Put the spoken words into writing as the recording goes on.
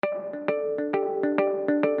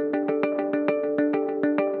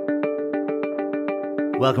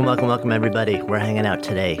Welcome, everybody. We're hanging out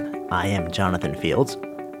today. I am Jonathan Fields,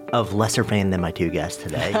 of lesser fame than my two guests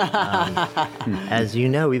today. As you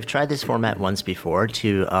know, we've tried this format once before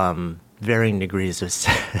to varying degrees of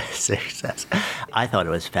success. I thought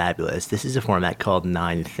it was fabulous. This is a format called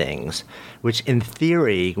 9Things, which in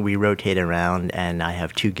theory we rotate around, and I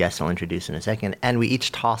have two guests I'll introduce in a second, and we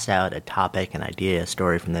each toss out a topic, an idea, a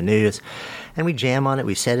story from the news, and we jam on it.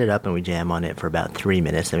 We set it up and we jam on it for about 3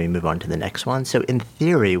 minutes, then we move on to the next one. So in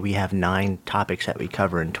theory, we have 9 topics that we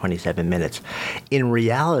cover in 27 minutes. In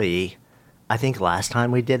reality, I think last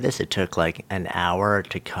time we did this, it took like an hour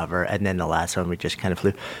to cover, and then the last one we just kind of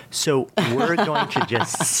flew. So we're going to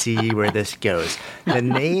just see where this goes. The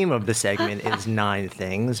name of the segment is 9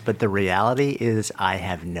 Things, but the reality is I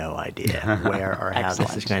have no idea where or how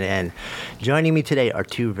this is going to end. Joining me today are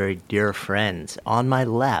two very dear friends. On my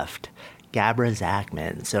left, Gabra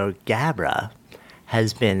Zachman. So Gabra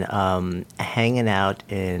has been hanging out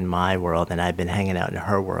in my world, and I've been hanging out in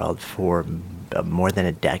her world for more than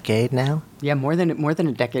a decade now. Yeah, more than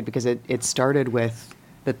a decade, because it started with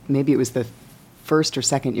maybe it was the first or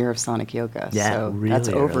second year of Sonic Yoga. Yeah, so really that's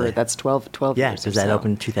over. early. That's 12 yeah, years. because that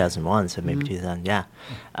opened in 2001, so maybe 2000. Yeah,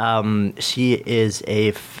 she is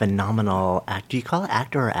a phenomenal actor. Do you call it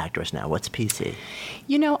actor or actress now? What's PC?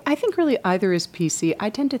 You know, I think really either is PC. I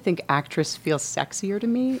tend to think actress feels sexier to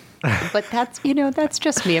me, but that's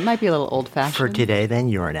just me. It might be a little old-fashioned. For today, then,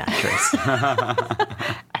 you're an actress.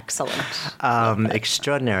 Excellent.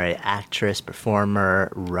 Extraordinary actress,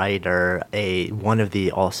 performer, writer, one of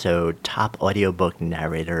the also top audiobook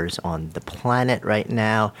narrators on the planet right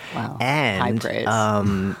now. Wow. And high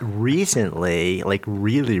praise. Recently, like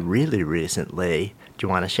really, really recently, do you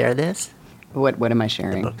want to share this? What am I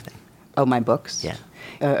sharing? The book thing. Oh, my books? Yeah.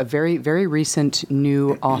 A very, very recent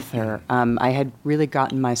new author. I had really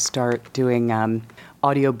gotten my start doing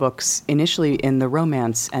audiobooks initially in the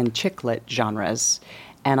romance and chick lit genres.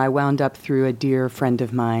 And I wound up through a dear friend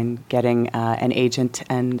of mine getting an agent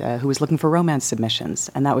and who was looking for romance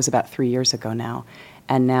submissions. And that was about 3 years ago now.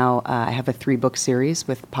 And now I have a 3-book series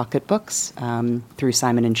with Pocket Books through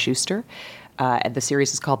Simon & Schuster. The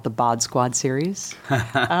series is called the Bod Squad series.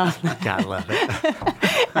 Gotta love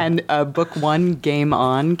it. And book 1, Game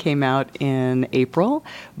On, came out in April.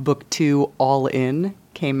 Book 2, All In,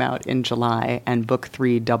 came out in July. And book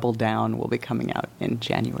 3, Double Down, will be coming out in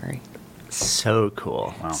January. So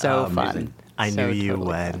cool. Wow. So fun. I knew you totally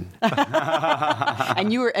when.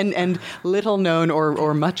 And you were, and little known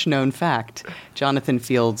or much known fact, Jonathan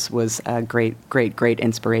Fields was a great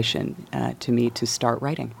inspiration to me to start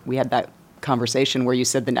writing. We had that conversation where you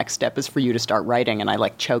said the next step is for you to start writing, and I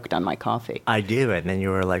choked on my coffee. I do, and then you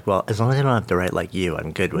were like, well, as long as I don't have to write like you,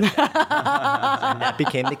 I'm good with it. And that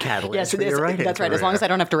became the catalyst for your writing That's right. career. As long as I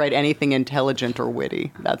don't have to write anything intelligent or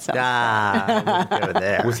witty. That sounds I wouldn't go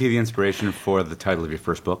there. Was he the inspiration for the title of your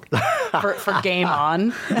first book? for Game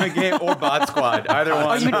On. Game or Bod Squad, either one.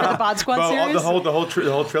 Oh, you mean for the Bod Squad series? The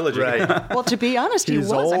whole trilogy. Right. Well, to be honest, he He's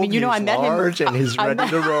was. old, I mean, he's I met him. large, and he's ready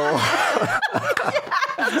to roll.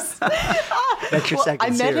 That's your second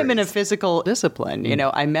I met him in a series. physical discipline.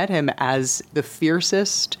 I met him as the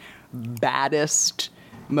fiercest, baddest,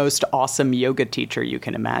 most awesome yoga teacher you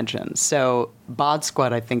can imagine. So Bod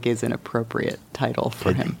Squad, I think, is an appropriate title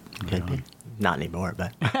for him. Could be. Not anymore,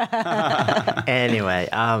 but anyway,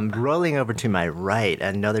 rolling over to my right,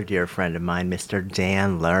 another dear friend of mine, Mr.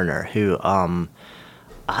 Dan Lerner, who,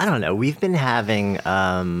 I don't know, we've been having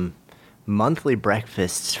monthly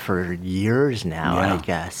breakfasts for years now, Yeah. I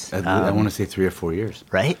guess. I want to say 3 or 4 years.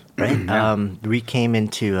 Right? Yeah. We came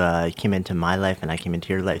into my life, and I came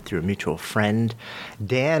into your life through a mutual friend.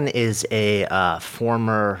 Dan is a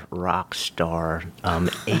former rock star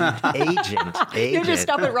agent. You just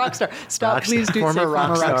stop at rock star. Stop, Rock please star. do Former say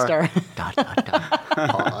rock former rock star. star. Dot, dot, dot.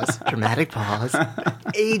 Pause. Dramatic pause.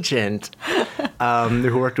 Agent.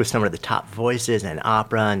 Who worked with some of the top voices in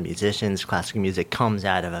opera and musicians. Classical music comes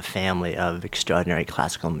out of a family of extraordinary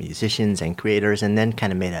classical musicians and creators, and then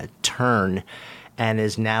kind of made a turn and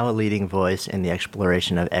is now a leading voice in the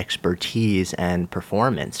exploration of expertise and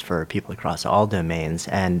performance for people across all domains,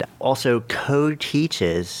 and also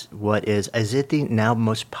co-teaches what is it the now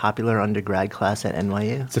most popular undergrad class at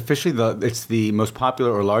NYU? It's officially the most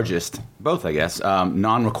popular or largest, both I guess,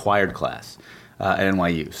 non-required class at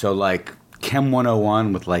NYU. So like Chem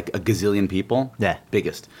 101 with like a gazillion people. Yeah.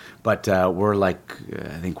 Biggest. But we're I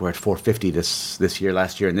think we're at 450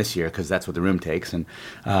 last year and this year, because that's what the room takes, and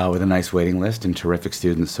with a nice waiting list and terrific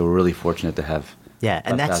students. So we're really fortunate to have Yeah,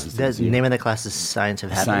 and that's the name of the class is Science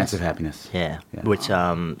of Happiness. Science of Happiness. Yeah. Which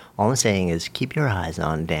all I'm saying is keep your eyes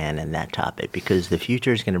on Dan and that topic, because the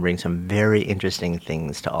future is going to bring some very interesting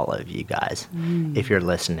things to all of you guys if you're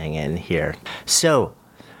listening in here. So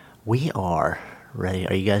we are ready.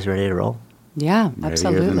 Are you guys ready to roll? Yeah,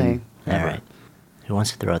 absolutely. All right. Who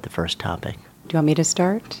wants to throw out the first topic? Do you want me to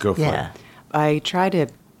start? Go for it. I try to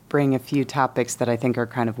bring a few topics that I think are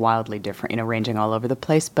kind of wildly different, ranging all over the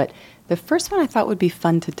place. But the first one I thought would be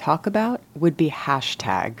fun to talk about would be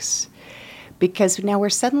hashtags. Because now we're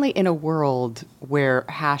suddenly in a world where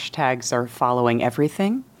hashtags are following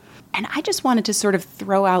everything. And I just wanted to sort of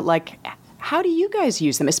throw out, how do you guys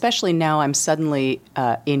use them? Especially now I'm suddenly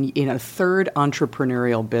in a third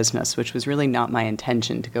entrepreneurial business, which was really not my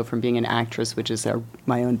intention, to go from being an actress, which is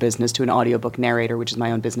my own business, to an audiobook narrator, which is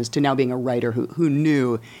my own business, to now being a writer who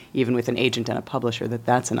knew, even with an agent and a publisher, that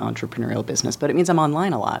that's an entrepreneurial business. But it means I'm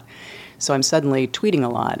online a lot. So I'm suddenly tweeting a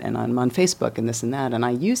lot, and I'm on Facebook and this and that, and I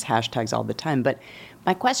use hashtags all the time. But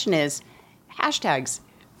my question is, hashtags,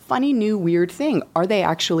 funny, new, weird thing, are they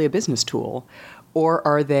actually a business tool? Or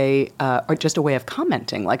are they are just a way of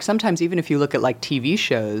commenting? Like sometimes, even if you look at TV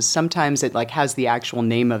shows, sometimes it has the actual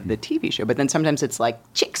name of the TV show, but then sometimes it's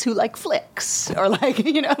chicks who like flicks, or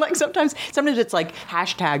sometimes it's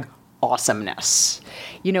hashtag awesomeness,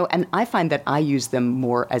 And I find that I use them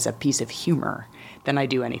more as a piece of humor than I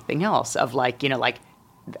do anything else. Of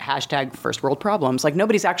hashtag first world problems.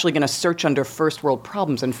 Nobody's actually going to search under first world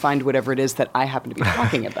problems and find whatever it is that I happen to be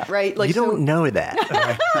talking about, right? You don't know that.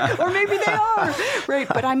 Or maybe they are, right?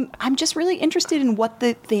 But I'm just really interested in what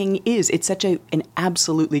the thing is. It's such an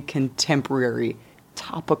absolutely contemporary,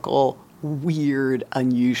 topical, weird,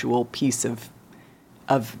 unusual piece of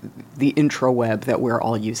the intraweb that we're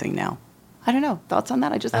all using now. I don't know. Thoughts on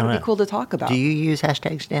that? I just thought it'd be cool to talk about. Do you use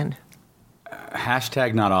hashtags, Dan?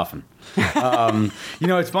 Hashtag not often.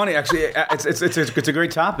 It's funny, actually. It's a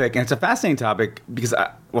great topic, and it's a fascinating topic because,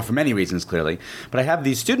 for many reasons, clearly. But I have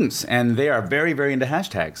these students, and they are very, very into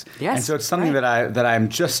hashtags. Yes, and so it's something that I'm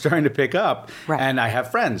just starting to pick up. Right. And I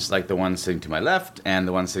have friends, like the one sitting to my left and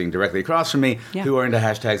the one sitting directly across from me, who are into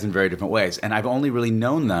hashtags in very different ways. And I've only really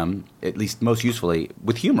known them, at least most usefully,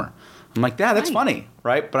 with humor. I'm like, yeah, that's funny,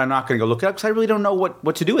 right? But I'm not going to go look it up because I really don't know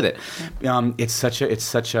what to do with it. Yeah. It's such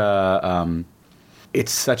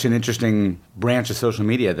an interesting branch of social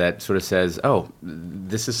media that sort of says, oh,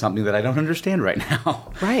 this is something that I don't understand right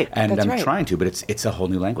now. Right. And I'm trying to, but it's a whole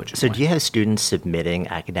new language. So do you have students submitting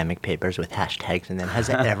academic papers with hashtags, and then has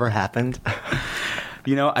that ever happened?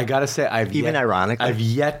 I got to say, I've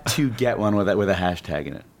yet to get one with a hashtag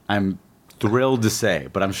in it. I'm thrilled to say,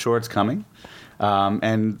 but I'm sure it's coming.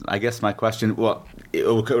 And I guess my question,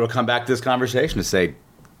 it'll come back to this conversation to say,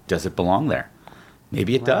 does it belong there?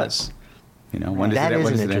 Maybe it does. That is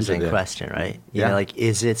an interesting question, right?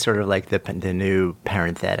 Is it sort of like the new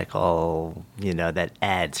parenthetical, that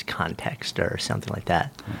adds context or something like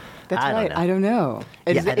that? That's right. I don't know.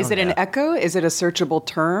 Is it an echo? Is it a searchable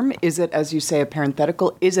term? Is it, as you say, a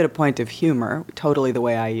parenthetical? Is it a point of humor? Totally the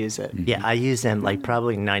way I use it. Yeah, I use them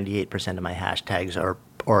probably 98% of my hashtags are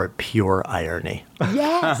pure irony.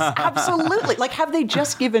 Yes, absolutely. Have they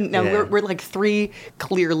just given... Now, we're three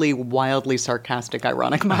clearly wildly sarcastic,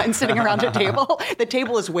 ironic minds sitting around a table. The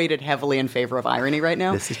table is weighted heavily in favor of irony right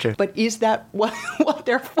now. This is true. But is that what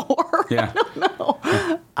they're for? Yeah. I don't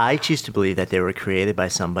know. I choose to believe that they were created by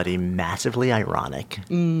somebody massively ironic.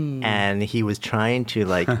 And he was trying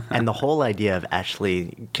to, and the whole idea of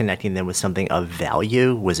actually connecting them with something of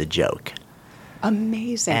value was a joke.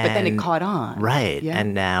 Amazing. But then it caught on. Right. Yeah.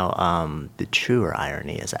 And now the truer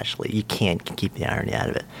irony is actually, you can't keep the irony out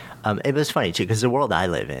of it. It was funny, too, because the world I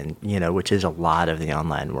live in, which is a lot of the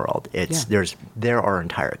online world, there are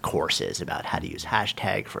entire courses about how to use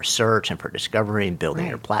hashtag for search and for discovery and building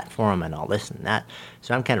your platform and all this and that.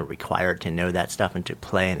 So I'm kind of required to know that stuff and to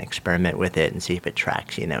play and experiment with it and see if it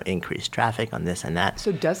tracks, increased traffic on this and that.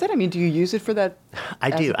 So does it? I mean, do you use it for that?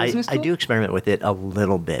 I do. I do experiment with it a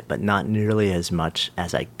little bit, but not nearly as much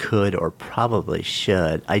as I could or probably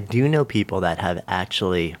should. I do know people that have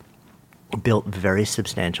actually built very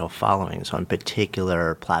substantial followings on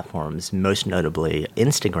particular platforms, most notably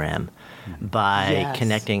Instagram, by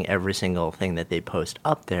connecting every single thing that they post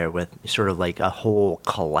up there with sort of a whole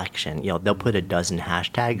collection. They'll put a dozen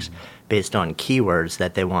hashtags based on keywords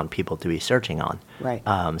that they want people to be searching on, right?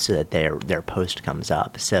 So that their post comes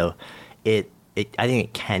up. So I think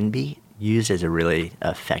it can be used as a really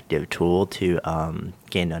effective tool to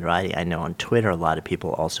gain notoriety. I know on Twitter a lot of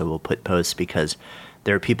people also will put posts because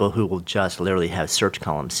there are people who will just literally have search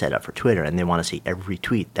columns set up for Twitter, and they want to see every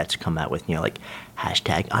tweet that's come out with,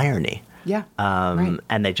 hashtag irony. Yeah. Right.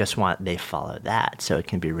 And they follow that, so it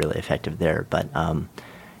can be really effective there. But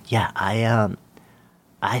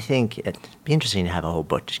I think it'd be interesting to have a whole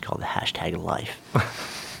book just called the #Life.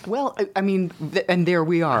 Well, I mean, and there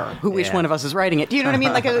we are. Which one of us is writing it? Do you know what I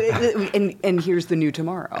mean? Like, and here's the new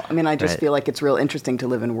tomorrow. I mean, I just feel like it's real interesting to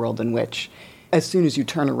live in a world in which, as soon as you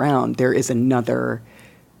turn around, there is another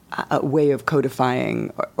way of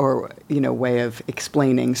codifying or way of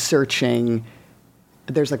explaining, searching.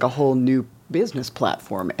 There's like a whole new business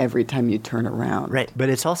platform every time you turn around. Right, but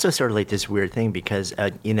it's also sort of like this weird thing because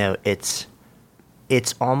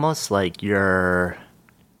it's almost like you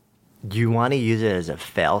want to use it as a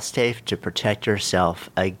fail-safe to protect yourself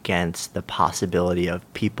against the possibility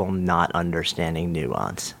of people not understanding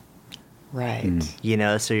nuance. Right.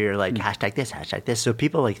 So you're like, #this. So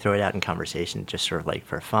people like throw it out in conversation just sort of like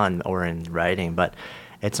for fun or in writing, but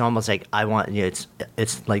it's almost like it's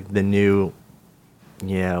like the new,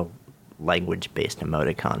 language-based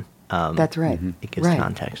emoticon. That's right. It gives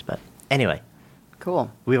context, but anyway.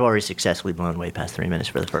 Cool. We've already successfully blown way past 3 minutes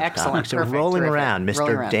for the first Excellent. topic. So Perfect. rolling Terrific. around, Mr.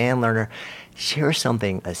 Rolling around. Dan Lerner, share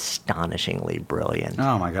something astonishingly brilliant.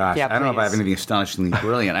 Oh my gosh. Yeah, I don't know if I have please. anything astonishingly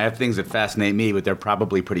brilliant. I have things that fascinate me, but they're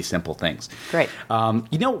probably pretty simple things. Great. One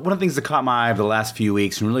of the things that caught my eye over the last few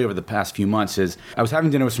weeks and really over the past few months is I was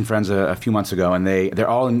having dinner with some friends a few months ago, and they're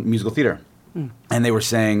all in musical theater. And they were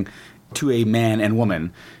saying to a man and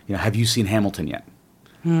woman, have you seen Hamilton yet?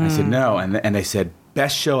 And I said, no. And they said,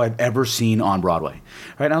 best show I've ever seen on Broadway.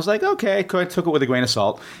 Right? And I was like, okay, I took it with a grain of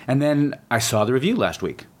salt. And then I saw the review last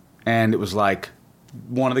week. And it was like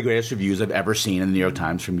one of the greatest reviews I've ever seen in the New York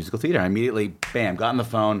Times for musical theater. I immediately, bam, got on the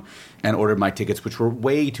phone and ordered my tickets, which were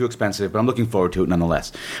way too expensive, but I'm looking forward to it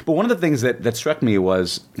nonetheless. But one of the things that struck me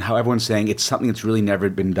was how everyone's saying it's something that's really never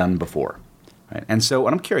been done before. Right? And so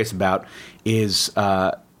what I'm curious about is,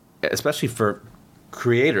 especially for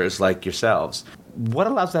creators like yourselves, what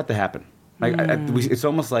allows that to happen? Like, it's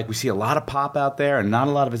almost like we see a lot of pop out there, and not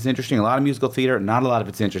a lot of it's interesting. A lot of musical theater, not a lot of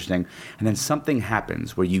it's interesting. And then something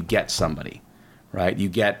happens where you get somebody, right? You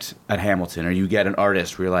get a Hamilton, or you get an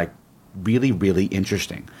artist where you're like, really, really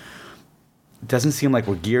interesting. It doesn't seem like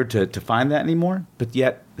we're geared to find that anymore, but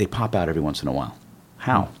yet they pop out every once in a while.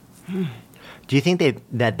 How? Do you think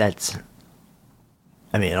that's...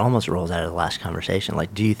 I mean, it almost rolls out of the last conversation.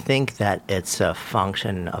 Like, do you think that it's a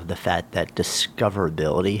function of the fact that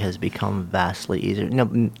discoverability has become vastly easier?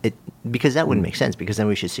 No, because that wouldn't make sense, because then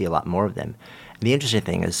we should see a lot more of them. And the interesting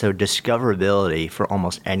thing is, so discoverability for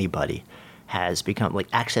almost anybody has become, like,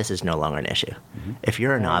 access is no longer an issue. If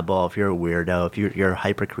you're an oddball, if you're a weirdo, if you're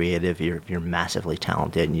hyper creative, if you're massively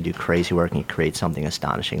talented and you do crazy work and you create something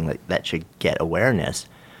astonishing that should get awareness,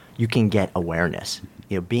 you can get awareness.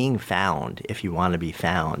 Being found, if you want to be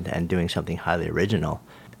found, and doing something highly original,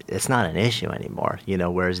 it's not an issue anymore.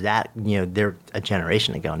 Whereas that, there a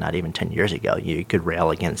generation ago, not even 10 years ago, you could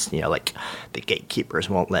rail against, like, the gatekeepers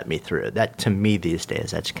won't let me through. That, to me, these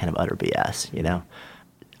days, that's kind of utter BS.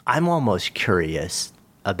 I'm almost curious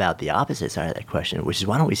about the opposite side of that question, which is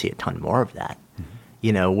why don't we see a ton more of that?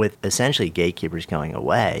 With essentially gatekeepers going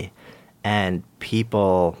away, and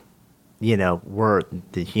people, were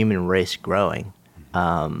the human race growing.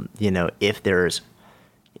 If there's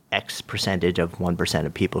X percentage of 1%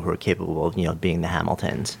 of people who are capable of, being the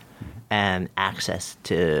Hamiltons, and access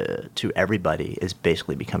to everybody is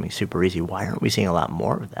basically becoming super easy, why aren't we seeing a lot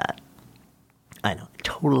more of that? I know,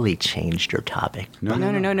 totally changed your topic. No.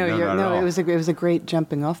 It was a great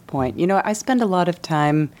jumping off point. I spend a lot of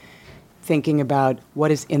time thinking about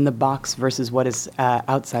what is in the box versus what is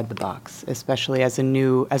outside the box, especially as a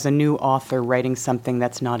new author writing something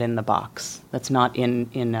that's not in the box, that's not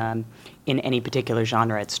in any particular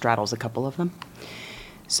genre. It straddles a couple of them.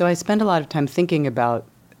 So I spend a lot of time thinking about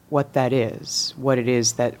what that is, what it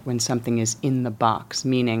is that when something is in the box,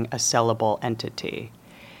 meaning a sellable entity.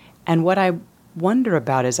 And what I wonder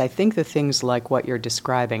about is, I think the things like what you're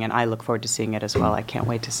describing, and I look forward to seeing it as well. I can't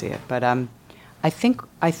wait to see it. But I think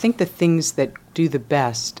the things that do the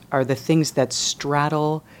best are the things that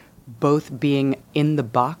straddle both being in the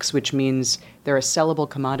box, which means they're a sellable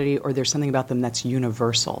commodity, or there's something about them that's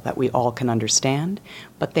universal that we all can understand,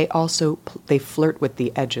 but they also they flirt with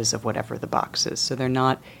the edges of whatever the box is. So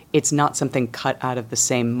it's not something cut out of the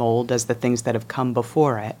same mold as the things that have come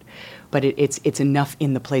before it, but it's enough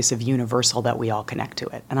in the place of universal that we all connect to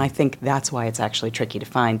it. And I think that's why it's actually tricky to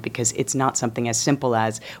find, because it's not something as simple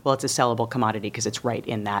as, well, it's a sellable commodity because it's right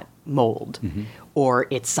in that mold, or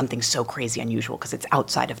it's something so crazy unusual because it's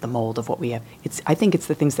outside of the mold of what we have. I think it's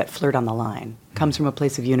the things that flirt on the line. Comes from a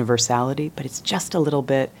place of universality, but it's just a little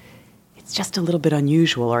bit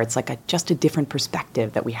unusual, or it's like just a different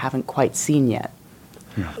perspective that we haven't quite seen yet.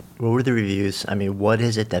 Yeah. What were the reviews? I mean, what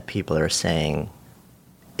is it that people are saying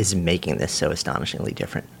is making this so astonishingly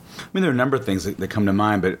different? I mean, there are a number of things that come to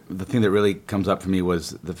mind, but the thing that really comes up for me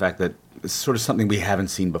was the fact that it's sort of something we haven't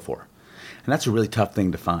seen before. And that's a really tough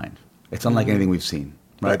thing to find. It's unlike anything we've seen.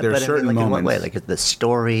 Right, there are certain moments. In what way? Like the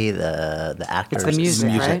story, the actors, it's the music,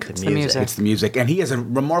 right? It's the music. It's the music, and he has a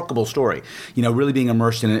remarkable story. You know, really being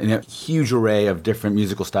immersed in a huge array of different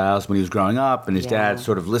musical styles when he was growing up, and his dad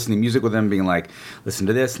sort of listening to music with him, being like, "Listen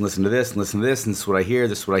to this, and listen to this, and listen to this, and this is what I hear.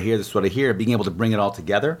 This is what I hear. This is what I hear." Being able to bring it all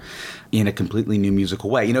together in a completely new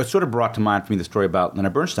musical way. You know, it sort of brought to mind for me the story about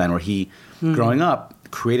Leonard Bernstein, where he, growing up,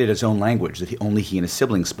 created his own language that only he and his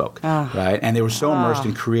siblings spoke, right? And they were so immersed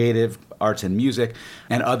in creative arts and music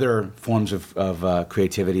and other forms of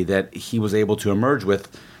creativity that he was able to emerge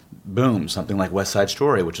with, boom, something like West Side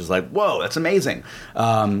Story, which is like, whoa, that's amazing.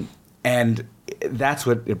 And that's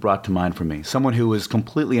what it brought to mind for me. Someone who was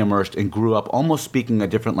completely immersed and grew up almost speaking a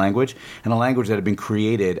different language, and a language that had been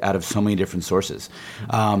created out of so many different sources.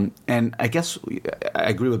 And I guess I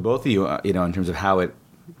agree with both of you, you know, in terms of how it,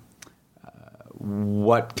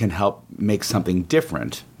 what can help make something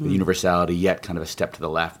different, the universality, yet kind of a step to the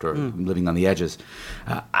left or living on the edges.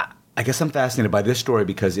 I guess I'm fascinated by this story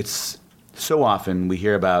because it's so often we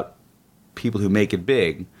hear about people who make it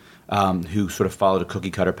big, who sort of followed a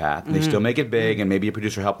cookie-cutter path. And they still make it big, and maybe a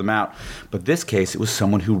producer helped them out. But this case, it was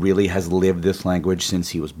someone who really has lived this language since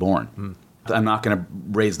he was born. I'm not going to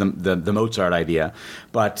raise the Mozart idea,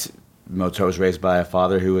 but Mozart was raised by a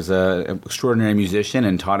father who was an extraordinary musician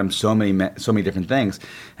and taught him so many different things.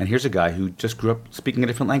 And here's a guy who just grew up speaking a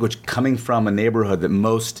different language, coming from a neighborhood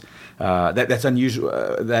that that's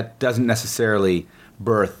unusual, that doesn't necessarily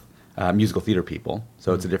birth musical theater people.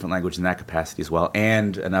 So it's a different language in that capacity as well,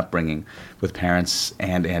 and an upbringing with parents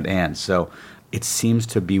and. So it seems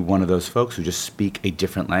to be one of those folks who just speak a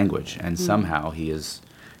different language, and somehow he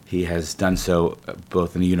has done so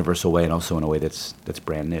both in a universal way and also in a way that's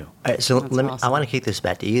brand new. All right, so Awesome. I want to kick this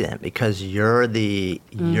back to you then, because you're the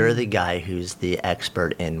guy who's the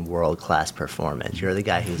expert in world-class performance. You're the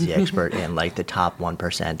guy who's the expert in like the top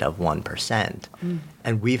 1% of 1%.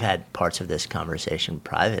 And we've had parts of this conversation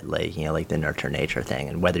privately, you know, like the nurture-nature thing,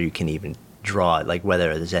 and whether you can even draw, like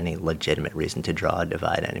whether there's any legitimate reason to draw a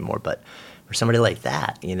divide anymore. But for somebody like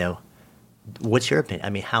that, you know, what's your opinion? I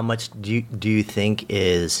mean, how much do you think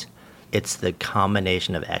it's the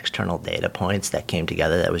combination of external data points that came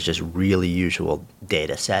together that was just really usual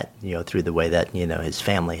data set, you know, through the way that, you know, his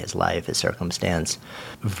family, his life, his circumstance,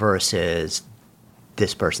 versus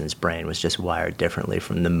this person's brain was just wired differently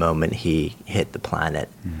from the moment he hit the planet.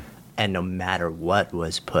 And no matter what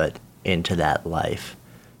was put into that life,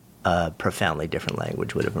 a profoundly different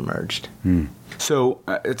language would have emerged. So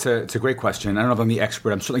it's a great question. I don't know if I'm the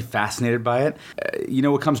expert. I'm certainly fascinated by it. You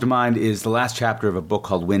know, what comes to mind is the last chapter of a book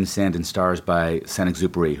called Wind, Sand, and Stars by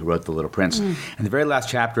Saint-Exupéry, who wrote The Little Prince. And the very last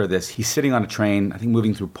chapter of this, he's sitting on a train, I think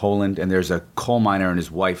moving through Poland, and there's a coal miner and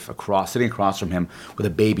his wife sitting across from him with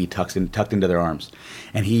a baby tucked into their arms.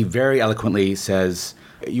 And he very eloquently says,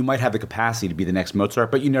 you might have the capacity to be the next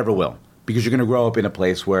Mozart, but you never will. Because you're going to grow up in a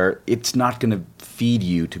place where it's not going to feed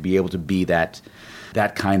you to be able to be that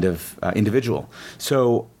kind of individual.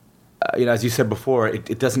 So, you know, as you said before,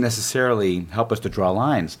 it doesn't necessarily help us to draw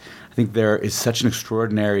lines. I think there is such an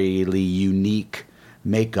extraordinarily unique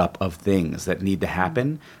makeup of things that need to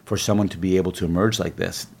happen for someone to be able to emerge like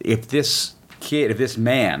this. If this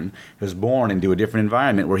man was born into a different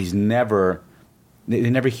environment where he never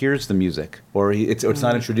hears the music, or it's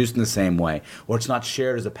not introduced in the same way, or it's not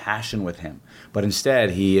shared as a passion with him. But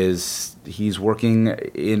instead, he's working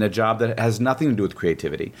in a job that has nothing to do with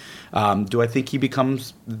creativity. Do I think he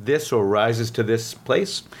becomes this or rises to this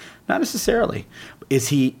place? Not necessarily.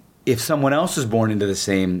 If someone else is born into the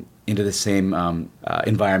same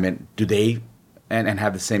environment, do they and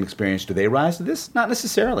have the same experience? Do they rise to this? Not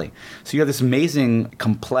necessarily. So you have this amazing,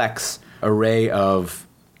 complex array of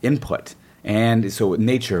input. And so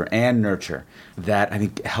nature and nurture that I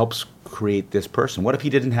think helps create this person. What if he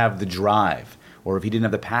didn't have the drive, or if he didn't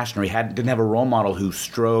have the passion, or he didn't have a role model who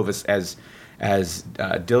strove as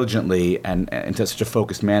diligently and into such a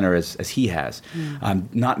focused manner as he has,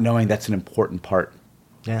 not knowing that's an important part,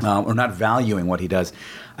 or not valuing what he does.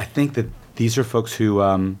 I think that these are folks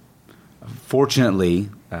who, fortunately,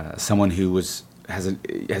 someone who has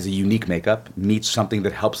a unique makeup meets something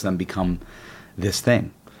that helps them become this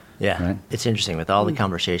thing. Yeah, right? It's interesting. With all the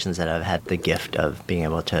conversations that I've had the gift of being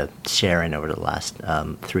able to share in over the last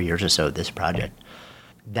 3 years or so of this project,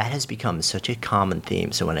 that has become such a common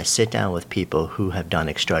theme. So when I sit down with people who have done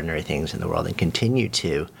extraordinary things in the world and continue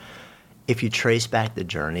to, if you trace back the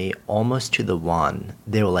journey, almost to the one,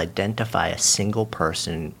 they will identify a single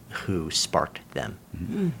person who sparked them.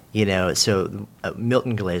 Mm-hmm. You know, so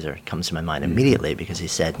Milton Glaser comes to my mind immediately because he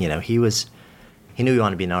said, you know, he knew he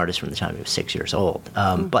wanted to be an artist from the time he was 6 years old.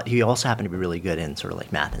 But he also happened to be really good in sort of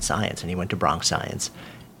like math and science, and he went to Bronx Science.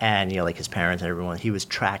 And, you know, like his parents and everyone, he was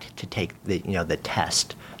tracked to take the, you know, the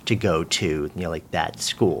test to go to, you know, like that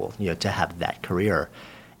school, you know, to have that career.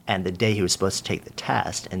 And the day he was supposed to take the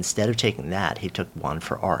test, instead of taking that, he took one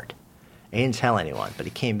for art. He didn't tell anyone, but he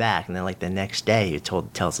came back, and then like the next day he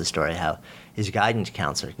tells the story how his guidance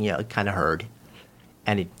counselor, you know, kind of heard,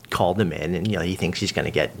 and he called him in, and, you know, he thinks he's going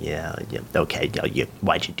to get, okay, you know,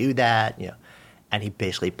 why'd you do that, you know. And he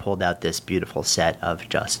basically pulled out this beautiful set of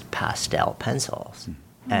just pastel pencils. Mm-hmm.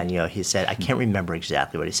 And, you know, he said, I can't remember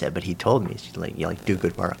exactly what he said, but he told me, he's like, you know, like, do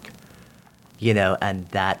good work. You know, and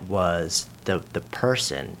that was the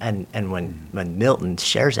person. And when Milton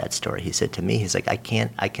shares that story, he said to me, he's like, I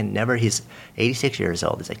can never, he's 86 years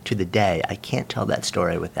old. He's like, to the day, I can't tell that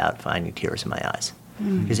story without finding tears in my eyes.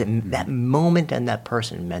 Because that moment and that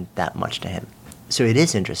person meant that much to him. So it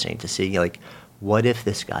is interesting to see, like, what if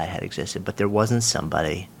this guy had existed, but there wasn't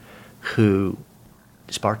somebody who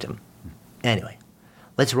sparked him. Anyway,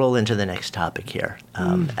 let's roll into the next topic here,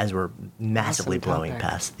 as we're massively blowing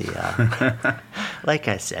past the, like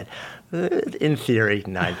I said, in theory,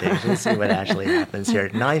 9 things. We'll see what actually happens here.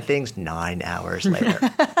 9 things, 9 hours later.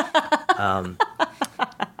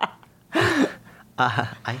 I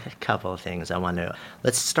have a couple of things I want to.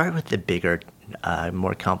 Let's start with the bigger,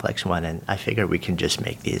 more complex one, and I figure we can just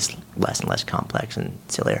make these less and less complex and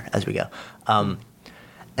sillier as we go.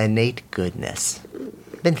 Innate goodness.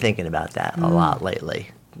 Been thinking about that a lot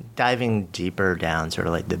lately. Diving deeper down, sort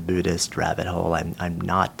of like the Buddhist rabbit hole. I'm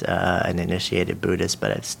not an initiated Buddhist,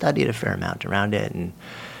 but I've studied a fair amount around it and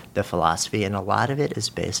the philosophy, and a lot of it is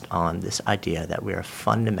based on this idea that we are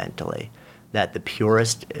fundamentally, that the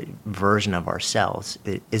purest version of ourselves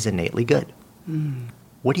is innately good.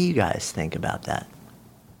 What do you guys think about that?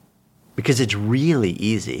 Because it's really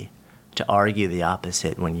easy to argue the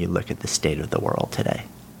opposite when you look at the state of the world today.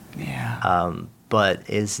 Yeah. But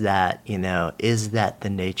is that the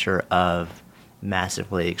nature of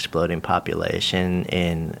massively exploding population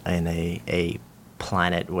in a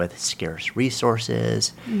planet with scarce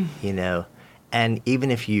resources, you know? And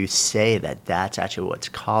even if you say that that's actually what's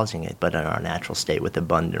causing it, but in our natural state with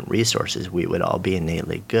abundant resources, we would all be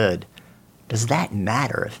innately good, does that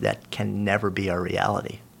matter if that can never be our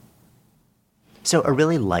reality? So a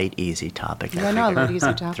really light, easy topic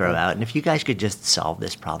that throw out. And if you guys could just solve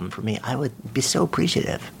this problem for me, I would be so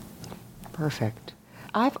appreciative. Perfect.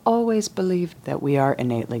 I've always believed that we are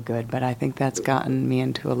innately good, but I think that's gotten me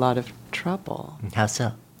into a lot of trouble. How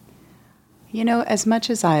so? You know, as much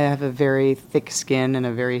as I have a very thick skin and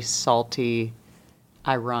a very salty,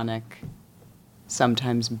 ironic,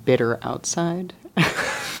 sometimes bitter outside,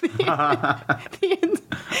 the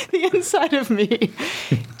inside of me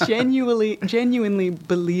genuinely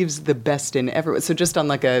believes the best in everyone. So just on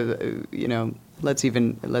like a, you know, let's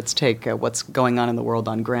take what's going on in the world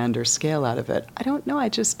on grander scale out of it. I don't know. I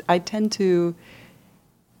tend to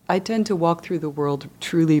walk through the world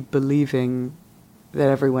truly believing that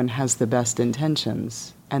everyone has the best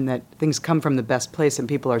intentions and that things come from the best place and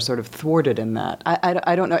people are sort of thwarted in that.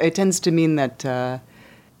 I don't know. It tends to mean that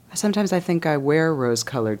sometimes I think I wear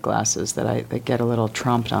rose-colored glasses that get a little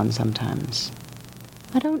tromped on sometimes.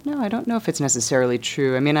 I don't know. I don't know if it's necessarily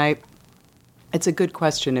true. I mean, it's a good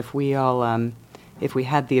question if we all, if we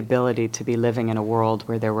had the ability to be living in a world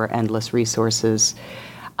where there were endless resources.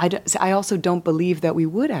 I also don't believe that we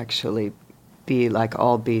would actually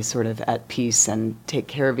all be sort of at peace and take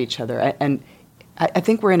care of each other. And I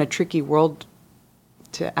think we're in a tricky world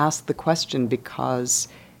to ask the question because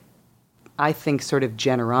I think sort of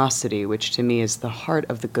generosity, which to me is the heart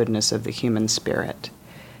of the goodness of the human spirit,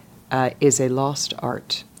 is a lost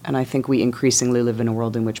art. And I think we increasingly live in a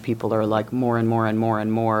world in which people are like more and more and more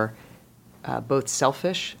and more both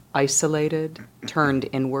selfish, isolated, turned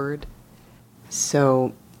inward.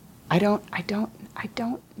 So I don't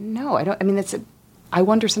know. I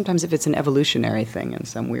wonder sometimes if it's an evolutionary thing in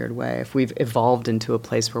some weird way, if we've evolved into a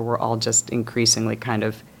place where we're all just increasingly kind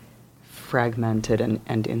of fragmented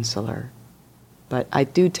and insular. But I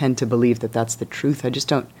do tend to believe that that's the truth. I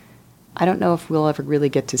don't know if we'll ever really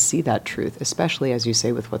get to see that truth, especially, as you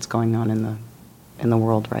say, with what's going on in the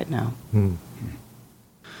world right now. You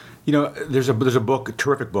know, there's a book, a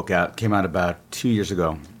terrific book came out about 2 years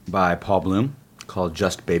ago by Paul Bloom called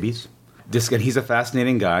Just Babies. and he's a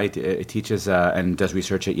fascinating guy. He teaches and does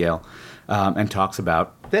research at Yale, and talks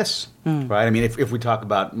about this, right? I mean, if we talk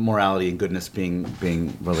about morality and goodness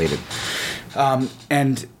being related,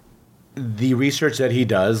 and the research that he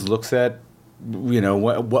does looks at,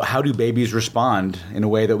 how do babies respond in a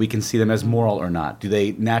way that we can see them as moral or not? Do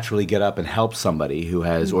they naturally get up and help somebody who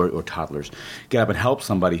has, or toddlers, get up and help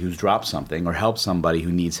somebody who's dropped something, or help somebody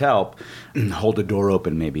who needs help, hold a door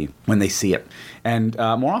open maybe when they see it? And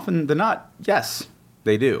more often than not, yes,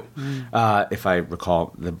 they do, if I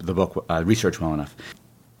recall the book research well enough.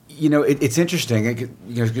 It's interesting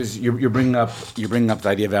because you're bringing up the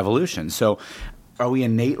idea of evolution. So, are we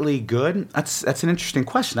innately good? That's an interesting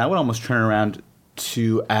question. I would almost turn around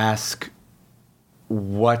to ask,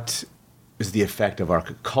 what is the effect of our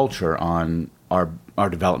culture on our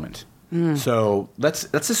development? So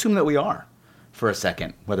let's assume that we are for a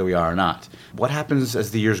second, whether we are or not. What happens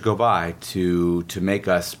as the years go by to make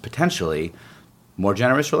us potentially more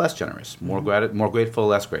generous or less generous, more grateful or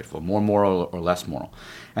less grateful, more moral or less moral?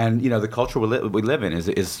 And the culture we live in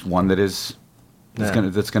is one that is.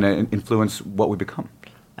 That's going to influence what we become.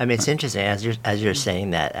 I mean, it's interesting as you're saying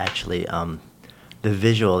that. Actually, the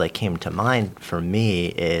visual that came to mind for me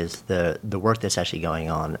is the work that's actually going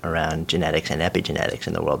on around genetics and epigenetics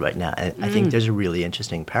in the world right now. And I think there's a really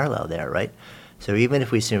interesting parallel there, right? So even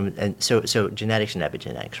if we assume, and so genetics and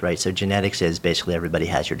epigenetics, right? So genetics is basically everybody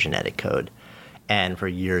has your genetic code. And for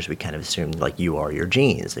years, we kind of assumed like you are your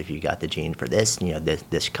genes. If you got the gene for this,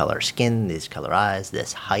 this color skin, these color eyes,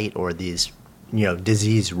 this height, or these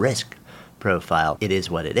disease risk profile, it is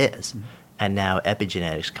what it is. And now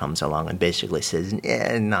epigenetics comes along and basically says,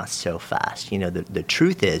 not so fast. The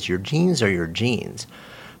truth is your genes are your genes,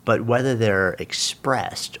 but whether they're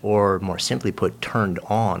expressed or, more simply put, turned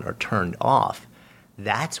on or turned off,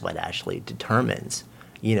 that's what actually determines,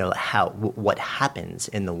 what happens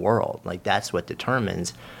in the world. Like, that's what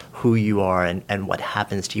determines who you are and what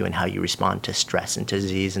happens to you and how you respond to stress and to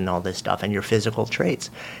disease and all this stuff and your physical traits.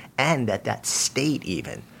 And that state,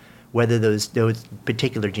 even whether those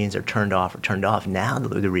particular genes are turned off or turned off, now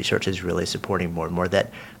the research is really supporting more and more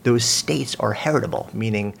that those states are heritable,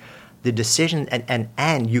 meaning the decision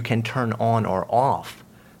and you can turn on or off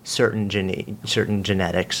certain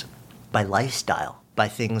genetics by lifestyle, by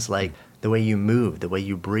things like the way you move, the way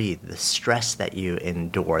you breathe, the stress that you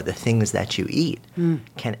endure, the things that you eat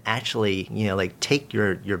can actually, take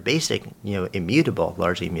your basic,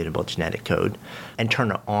 largely immutable genetic code and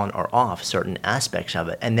turn on or off certain aspects of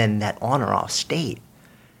it. And then that on or off state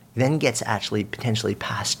then gets actually potentially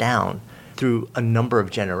passed down through a number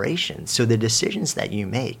of generations. So the decisions that you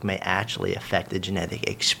make may actually affect the genetic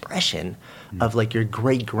expression of like your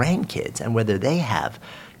great grandkids and whether they have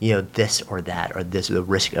this or that, or this, the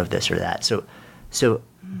risk of this or that. So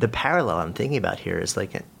the parallel I'm thinking about here is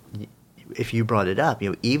like, if you brought it up,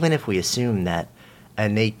 even if we assume that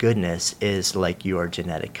innate goodness is like your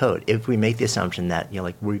genetic code, if we make the assumption that,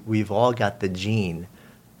 we've all got the gene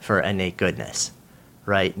for innate goodness,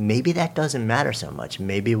 right? Maybe that doesn't matter so much.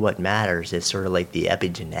 Maybe what matters is sort of like the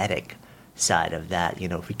epigenetic side of that.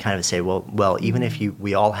 If we kind of say, well, even if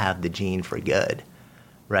we all have the gene for good,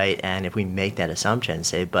 right? And if we make that assumption,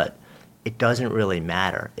 say, but it doesn't really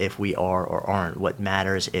matter if we are or aren't. What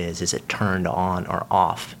matters is it turned on or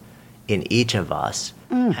off in each of us?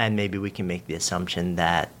 And maybe we can make the assumption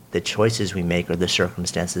that the choices we make or the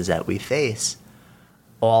circumstances that we face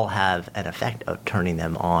all have an effect of turning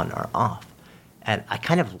them on or off. And I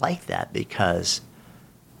kind of like that because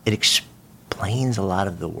it explains a lot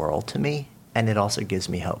of the world to me, and it also gives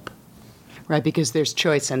me hope. Right, because there's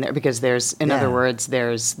choice in there. Because there's, in other words,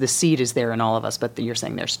 there's the seed is there in all of us, but you're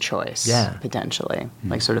saying there's choice, potentially,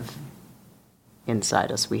 like sort of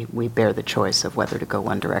inside us. We bear the choice of whether to go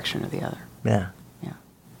one direction or the other. Yeah.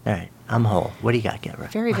 All right, I'm whole. What do you got, Gabra?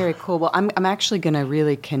 Very, very cool. Well, I'm actually going to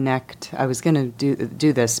really connect. I was going to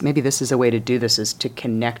do this. Maybe this is a way to do this, is to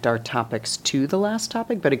connect our topics to the last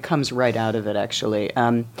topic, but it comes right out of it, actually.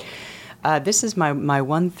 This is my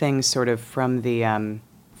one thing, sort of from the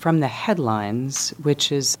headlines,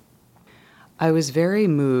 which is, I was very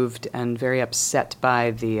moved and very upset by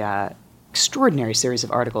the extraordinary series of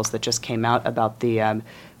articles that just came out about the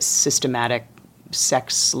systematic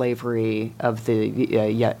sex slavery of the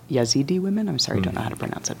Yazidi women. I'm sorry, I don't know how to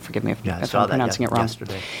pronounce it. Forgive me if I'm pronouncing it wrong.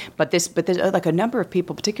 Yesterday. But there's like a number of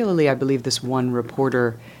people, particularly I believe this one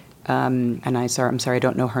reporter, and I'm sorry, I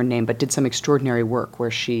don't know her name, but did some extraordinary work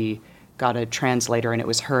where she got a translator, and it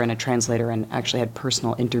was her and a translator, and actually had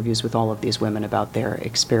personal interviews with all of these women about their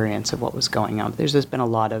experience of what was going on. There's been a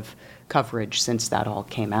lot of coverage since that all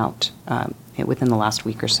came out within the last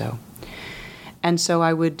week or so. And so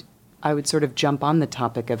I would I would sort of jump on the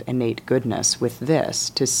topic of innate goodness with this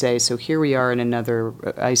to say, so here we are in another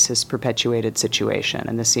ISIS-perpetuated situation,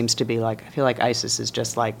 and this seems to be like, I feel like ISIS is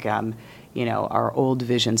just like, our old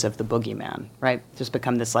visions of the boogeyman, right? Just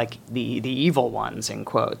become this like the evil ones, in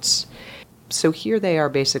quotes. So here they are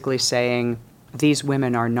basically saying, these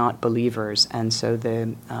women are not believers, and so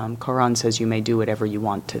the Quran says you may do whatever you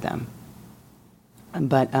want to them.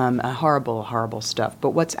 But horrible, horrible stuff.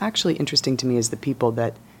 But what's actually interesting to me is the people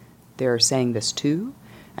that they're saying this to,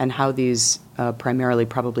 and how these primarily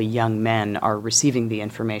probably young men are receiving the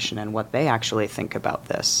information and what they actually think about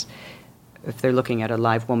this. If they're looking at a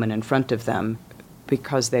live woman in front of them,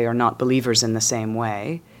 because they are not believers in the same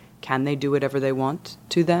way, can they do whatever they want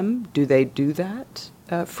to them? Do they do that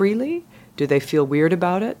freely? Do they feel weird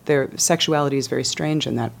about it? Their sexuality is very strange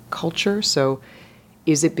in that culture, so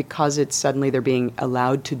is it because it's suddenly they're being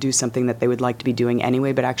allowed to do something that they would like to be doing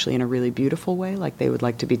anyway, but actually in a really beautiful way? Like they would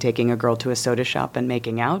like to be taking a girl to a soda shop and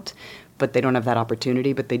making out, but they don't have that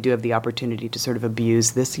opportunity, but they do have the opportunity to sort of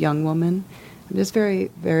abuse this young woman. I'm just very,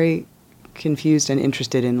 very confused and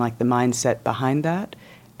interested in like the mindset behind that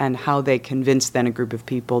and how they convince then a group of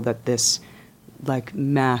people that this like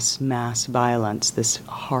mass violence, this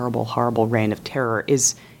horrible, horrible reign of terror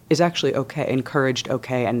is actually okay, encouraged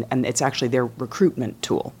okay, and it's actually their recruitment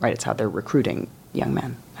tool, right? It's how they're recruiting young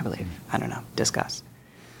men, I believe. I don't know. Discuss.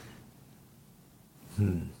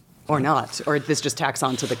 Or not. Or this just tacks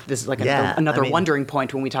on to this is like another wondering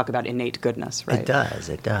point when we talk about innate goodness, right? It does.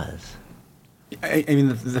 I mean,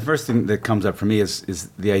 the first thing that comes up for me is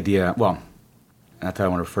the idea, well, not that I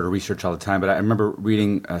want to refer to research all the time, but I remember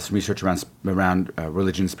reading some research around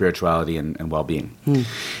religion, spirituality, and well-being.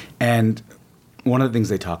 And one of the things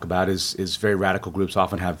they talk about is very radical groups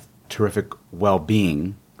often have terrific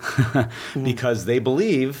well-being because they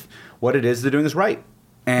believe what it is they're doing is right.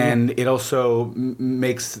 And it also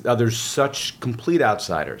makes others such complete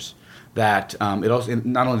outsiders that it also,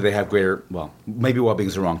 not only do they have greater, well, maybe well-being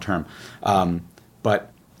is the wrong term,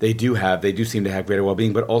 but they do seem to have greater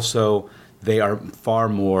well-being, but also they are far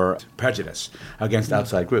more prejudiced against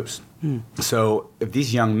outside groups. So if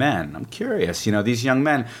these young men, I'm curious, these young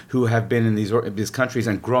men who have been in these countries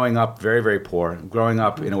and growing up very, very poor, growing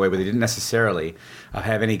up in a way where they didn't necessarily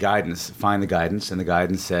have any guidance, find the guidance, and the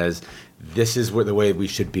guidance says, this is the way we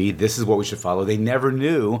should be, this is what we should follow. They never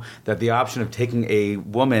knew that the option of taking a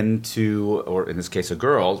woman to, or in this case a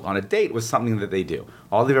girl, on a date was something that they do.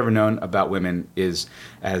 All they've ever known about women is,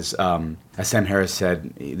 as Sam Harris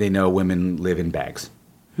said, they know women live in bags,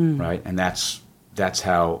 right? And that's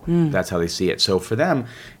how they see it. So for them,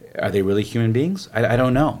 are they really human beings? I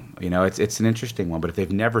don't know. It's an interesting one. But if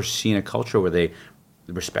they've never seen a culture where they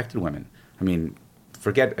respected women, I mean,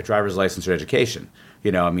 forget a driver's license or education.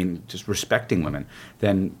 Just respecting women,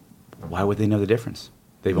 then why would they know the difference?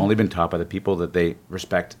 They've only been taught by the people that they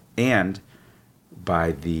respect and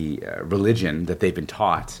by the religion that they've been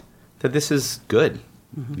taught that this is good.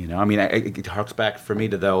 It harks back for me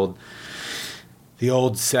to the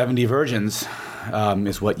old 70 virgins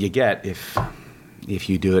is what you get if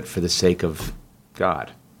you do it for the sake of God,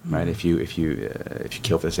 right? If you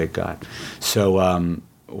kill for the sake of God. So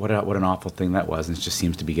what an awful thing that was, and it just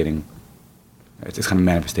seems to be getting. It's kind of a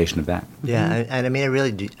manifestation of that. Yeah, and I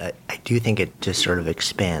really do. I do think it just sort of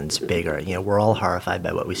expands bigger. We're all horrified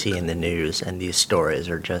by what we see in the news, and these stories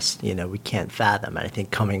are just, we can't fathom. And I think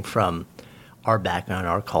coming from our background,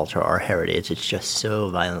 our culture, our heritage, it's just so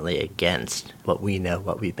violently against what we know,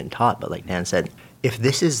 what we've been taught. But like Dan said, if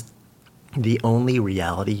this is the only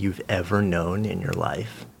reality you've ever known in your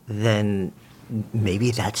life, then maybe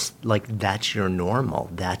that's your normal.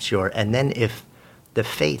 And then if the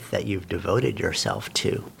faith that you've devoted yourself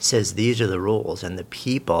to says these are the rules, and the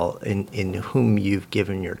people in whom you've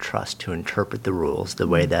given your trust to interpret the rules the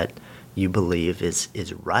way that you believe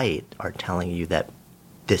is right are telling you that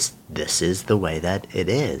this is the way that it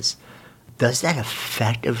is, does that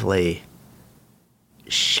effectively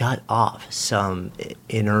shut off some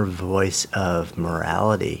inner voice of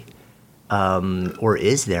morality? Or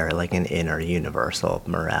is there like an inner universal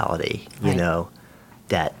morality,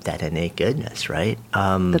 that innate goodness, right?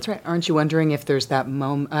 That's right. Aren't you wondering if there's that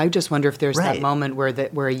moment? I just wonder if there's that moment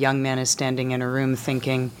where a young man is standing in a room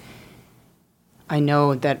thinking, I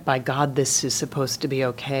know that by God this is supposed to be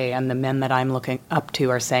okay, and the men that I'm looking up to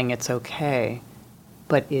are saying it's okay,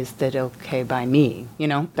 but is that okay by me?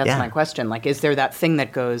 That's my question. Like, is there that thing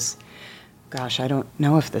that goes, gosh, I don't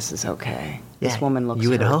know if this is okay. This woman looks hurt. You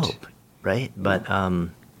would hope, right? But I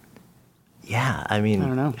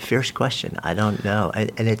don't know. Fierce question. I don't know.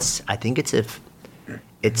 And I think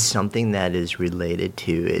it's something that is related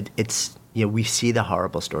to it. we see the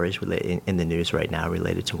horrible stories in the news right now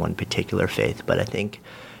related to one particular faith, but I think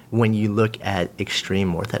when you look at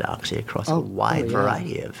extreme orthodoxy across a wide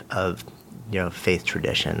variety of faith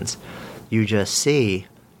traditions, you just see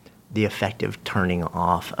the effective turning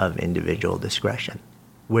off of individual discretion,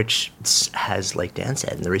 which has, like Dan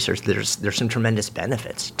said in the research, there's some tremendous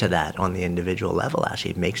benefits to that on the individual level.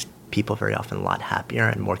 Actually, it makes people very often a lot happier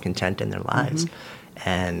and more content in their lives,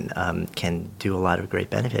 and can do a lot of great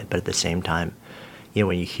benefit. But at the same time,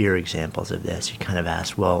 when you hear examples of this, you kind of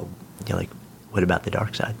ask, well, what about the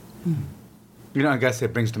dark side? I guess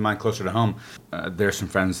it brings to mind closer to home. There's some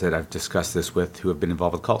friends that I've discussed this with who have been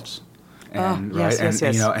involved with cults. And, yes.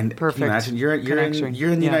 and perfect. Can you imagine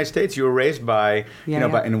you're in the United States. You were raised by in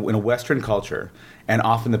a Western culture, and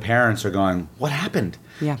often the parents are going, "What happened?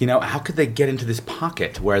 Yeah. How could they get into this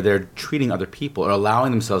pocket where they're treating other people or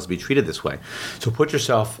allowing themselves to be treated this way?" So put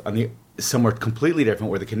yourself on somewhere completely different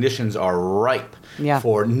where the conditions are ripe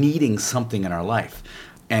for needing something in our life,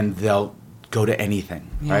 and they'll go to anything,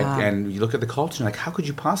 right? And you look at the culture, and like, how could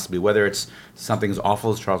you possibly, whether it's something as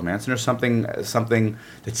awful as Charles Manson or something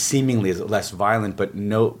that seemingly is less violent,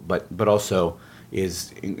 but also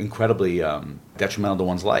is incredibly detrimental to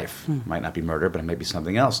one's life. Might not be murder, but it might be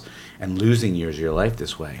something else. And losing years of your life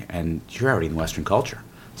this way, and you're already in Western culture.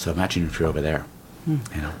 So imagine if you're over there,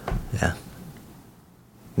 Yeah.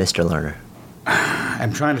 Mr. Lerner.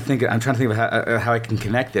 I'm trying to think of how I can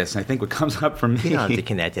connect this, and I think what comes up for me... You don't have to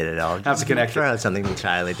connect it at all. Have to connect throw out something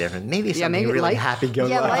entirely different. Maybe something really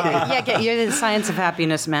happy-go-lucky. You're the science of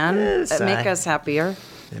happiness, man. Make us happier.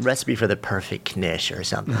 Recipe for the perfect knish or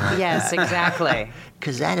something like Yes, exactly.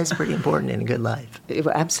 Because that is pretty important in a good life.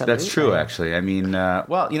 Absolutely. That's true, actually. I mean,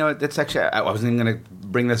 that's actually... I wasn't even going to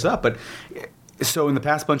bring this up, but... So in the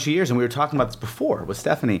past bunch of years, and we were talking about this before with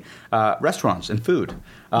Stephanie, restaurants and food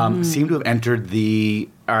seem to have entered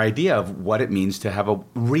our idea of what it means to have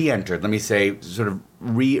re-entered, let me say, sort of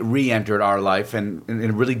re-entered our life in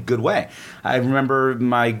a really good way. I remember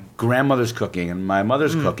my grandmother's cooking and my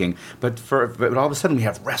mother's cooking, but all of a sudden we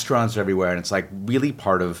have restaurants everywhere, and it's like really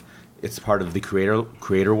part of the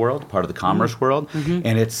creator world, part of the commerce world,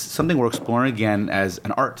 and it's something we're exploring again as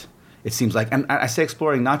an art. It seems like, and I say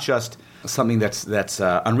exploring not just something that's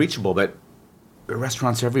unreachable, but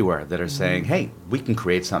restaurants everywhere that are saying, hey, we can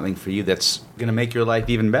create something for you that's going to make your life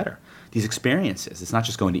even better. These experiences. It's not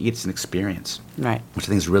just going to eat, it's an experience. Right. Which I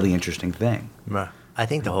think is a really interesting thing. I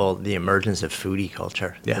think the emergence of foodie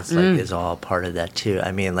culture is all part of that too.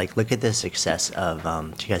 I mean, like, look at the success of,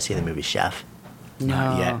 did you guys see the movie Chef?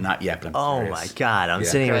 No. Not yet. But I'm my God! I'm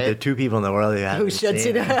sitting with the two people in the world who should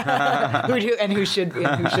see that. who should see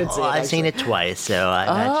it. I've seen it twice, so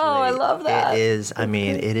I love that. It is. I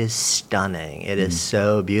mean, it is stunning. It is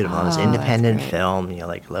so beautiful. It was an independent film,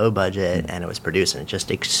 like low budget, and it was produced, and it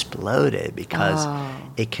just exploded because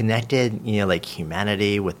it connected, like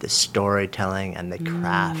humanity with the storytelling and the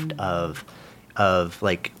craft of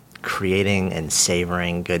like creating and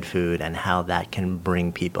savoring good food, and how that can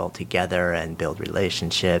bring people together and build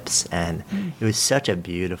relationships. And it was such a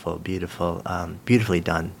beautiful, beautifully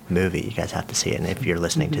done movie. You guys have to see it, and if you're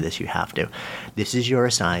listening to this, you have to. This is your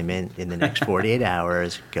assignment in the next 48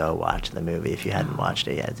 hours. Go watch the movie if you hadn't watched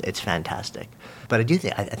it yet. It's fantastic. But I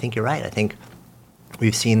think you're right. I think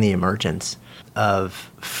we've seen the emergence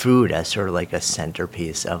of food as sort of like a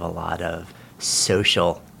centerpiece of a lot of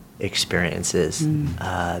social experiences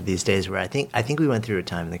these days, where I think we went through a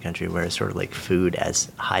time in the country where it's sort of like food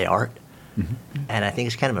as high art, and I think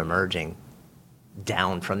it's kind of emerging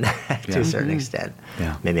down from that to a certain extent.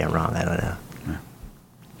 Yeah. Maybe I'm wrong. I don't know. Yeah.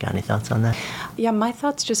 Got any thoughts on that? Yeah, my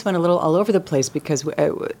thoughts just went a little all over the place because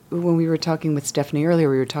when we were talking with Stephanie earlier,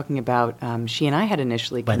 we were talking about she and I had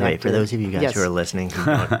initially connected. By the way, for those of you guys who are listening who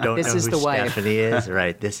don't know who Stephanie is,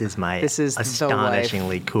 right? This is my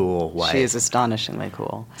astonishingly cool wife. She is astonishingly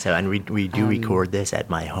cool. So, and we do record this at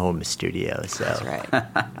my home studio. So that's right.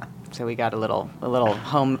 So we got a little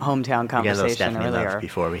hometown conversation earlier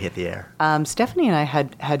before we hit the air. Stephanie and I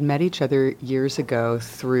had met each other years ago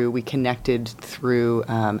we connected through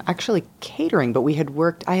actually catering, but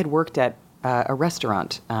I had worked at a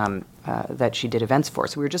restaurant that she did events for.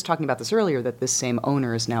 So we were just talking about this earlier, that this same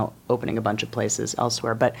owner is now opening a bunch of places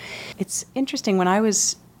elsewhere. But it's interesting, when I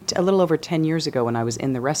was a little over 10 years ago, when I was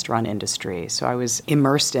in the restaurant industry. So I was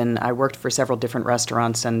I worked for several different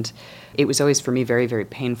restaurants, and it was always for me very, very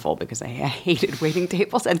painful because I hated waiting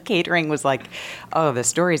tables, and catering was like, the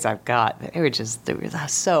stories I've got, they were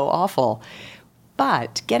so awful.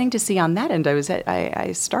 But getting to see on that end,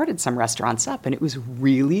 I started some restaurants up, and it was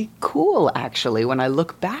really cool, actually, when I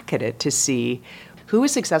look back at it, to see who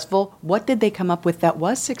was successful, what did they come up with that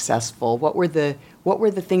was successful, what were the what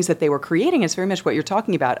were the things that they were creating? It's very much what you're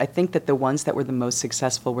talking about. I think that the ones that were the most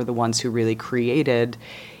successful were the ones who really created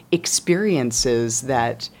experiences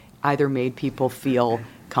that either made people feel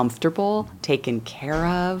comfortable, taken care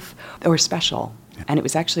of, or special. Yeah. And it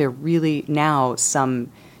was actually now,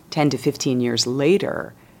 some 10 to 15 years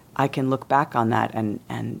later, I can look back on that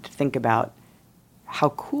and think about how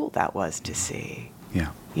cool that was to see.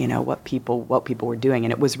 Yeah. What people were doing.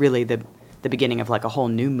 And it was really the beginning of like a whole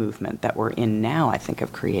new movement that we're in now, I think,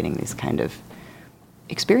 of creating these kind of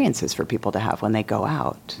experiences for people to have when they go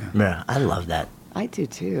out. Yeah, I love that. I do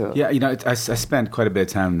too. Yeah, I spent quite a bit of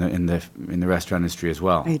time in the restaurant industry as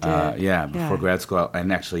well. I did. Before grad school,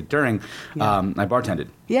 and actually during, I bartended.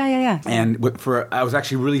 Yeah. And I was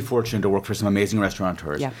actually really fortunate to work for some amazing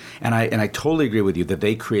restaurateurs. Yeah. And I totally agree with you that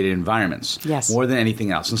they created environments more than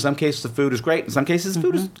anything else. In some cases, the food is great. In some cases, the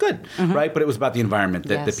food is good, right? But it was about the environment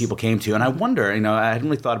that people came to. And I wonder, I hadn't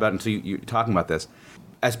really thought about it until you talking about this.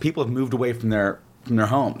 As people have moved away from their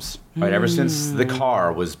homes, right? Ever since the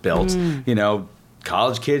car was built,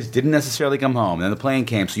 college kids didn't necessarily come home. And then the plane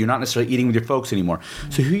came, so you're not necessarily eating with your folks anymore.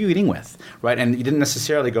 So who are you eating with, right? And you didn't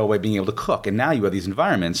necessarily go away being able to cook. And now you have these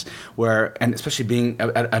environments where, and especially being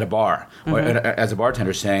at a bar, or as a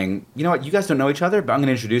bartender saying, you know what, you guys don't know each other, but I'm going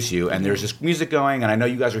to introduce you. And there's this music going, and I know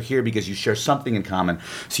you guys are here because you share something in common.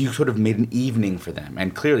 So you sort of made an evening for them.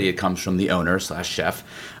 And clearly it comes from the owner/chef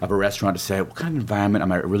of a restaurant to say, what kind of environment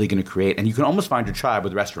am I really going to create? And you can almost find your tribe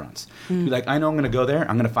with restaurants. Be like, I know I'm going to go there.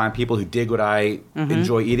 I'm going to find people who dig what I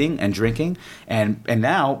enjoy eating and drinking, and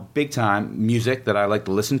now big time music that I like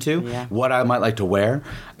to listen to, what I might like to wear.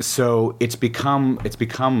 So it's become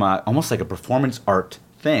almost like a performance art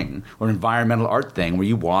thing or environmental art thing where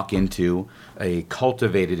you walk into a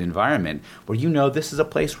cultivated environment where this is a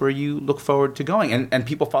place where you look forward to going, and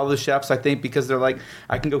people follow the chefs, I think, because they're like,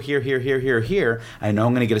 I can go here. I know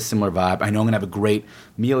I'm going to get a similar vibe. I know I'm going to have a great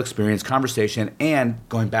meal experience, conversation, and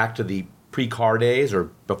going back to the pre-car days or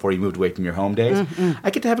before you moved away from your home days,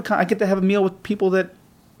 I get to have a meal with people that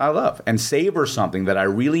I love and savor something that I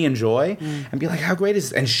really enjoy and be like, how great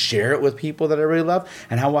is this? And share it with people that I really love.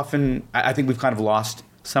 And how often I think we've kind of lost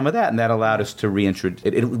some of that, and that allowed us to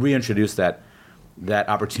reintroduce that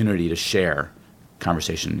opportunity to share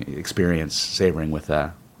conversation, experience, savoring with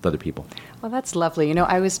other people. Well, that's lovely.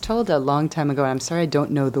 I was told a long time ago, and I'm sorry I don't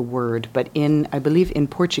know the word, but I believe in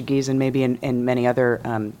Portuguese and maybe in many other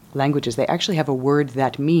languages, they actually have a word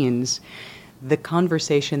that means the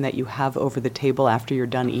conversation that you have over the table after you're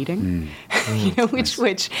done eating. Which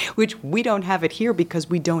we don't have it here because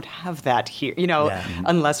we don't have that here,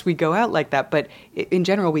 unless we go out like that. But in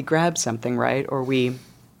general, we grab something, right? Or we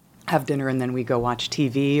have dinner and then we go watch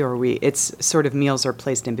TV, or it's sort of meals are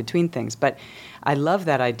placed in between things. But I love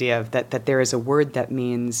that idea of that there is a word that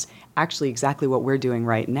means actually exactly what we're doing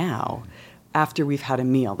right now after we've had a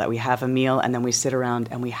meal, that we have a meal and then we sit around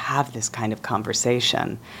and we have this kind of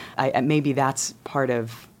conversation. Maybe that's part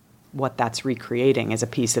of what that's recreating, is a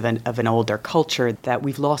piece of an older culture that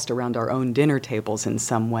we've lost around our own dinner tables in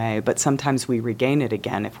some way, but sometimes we regain it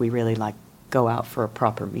again if we really go out for a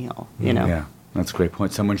proper meal, Yeah, that's a great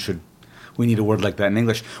point. We need a word like that in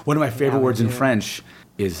English. One of my favorite words in French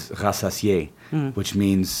is rassasié, which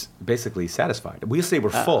means basically satisfied. We say we're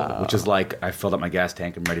full, which is like, I filled up my gas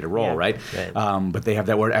tank, I'm ready to roll, right? But they have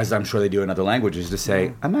that word, as I'm sure they do in other languages, to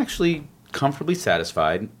say, I'm actually comfortably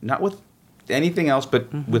satisfied, not with anything else,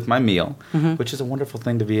 but with my meal, which is a wonderful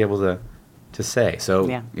thing to be able to say. So,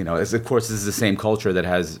 of course, this is the same culture that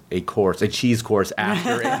has a cheese course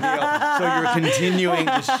after a meal. So you're continuing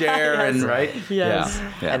to share and, right? Yes.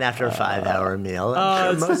 Yeah. And after a 5-hour meal,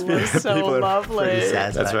 most people are pretty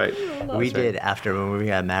satisfied. That's right. We did, after when we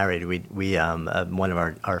got married, we one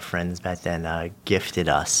of our friends back then gifted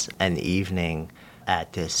us an evening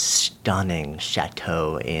at this stunning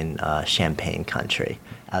chateau in Champagne country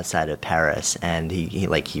outside of Paris, and he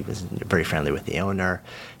was very friendly with the owner,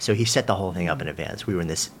 so he set the whole thing up in advance. We were in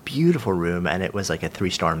this beautiful room, and it was like a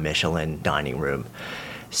 3-star Michelin dining room.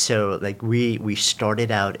 So we started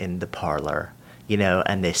out in the parlor,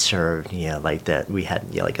 and they served, we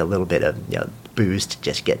had like a little bit of booze to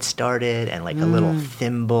just get started, and a little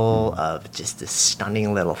thimble of just this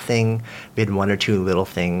stunning little thing. We had 1 or 2 little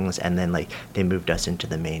things, and then they moved us into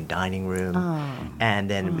the main dining room, and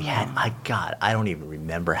then we had, I don't even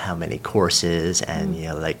remember how many courses, and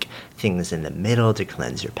things in the middle to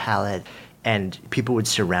cleanse your palate. And people would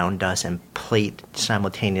surround us and plate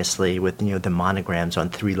simultaneously with the monograms on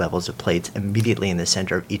 3 levels of plates immediately in the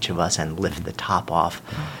center of each of us, and lift the top off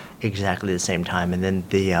exactly the same time. And then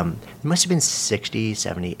there must have been 60,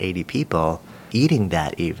 70, 80 people eating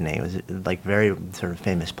that evening. It was very sort of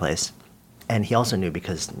famous place. And he also knew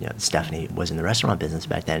because Stephanie was in the restaurant business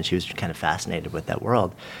back then, and she was kind of fascinated with that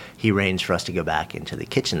world. He arranged for us to go back into the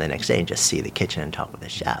kitchen the next day and just see the kitchen and talk with the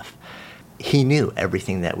chef. He knew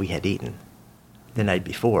everything that we had eaten the night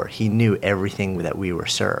before. He knew everything that we were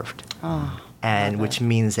served. And which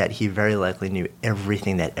means that he very likely knew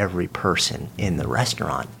everything that every person in the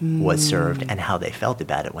restaurant was served and how they felt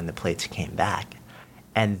about it when the plates came back.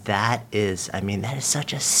 And that is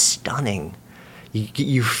such a stunning,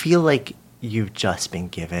 you feel like you've just been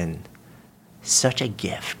given such a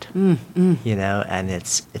gift, and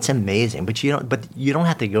it's amazing. But you don't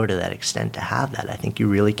have to go to that extent to have that. I think you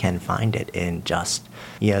really can find it in just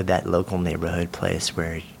that local neighborhood place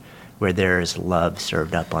where there is love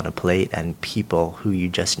served up on a plate, and people who you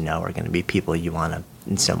just know are going to be people you want to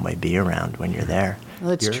in some way be around when you're there. Well,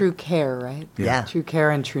 it's true care, right? Yeah. True care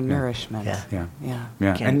and true nourishment. Yeah.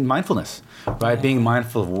 And mindfulness, right? Being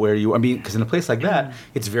mindful of where you, because in a place like that,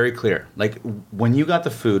 it's very clear. Like when you got the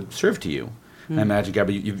food served to you, I imagine,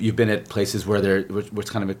 Gabby, you've been at places where it's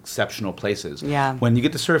kind of exceptional places. Yeah. When you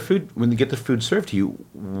get the food served to you,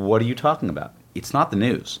 what are you talking about? It's not the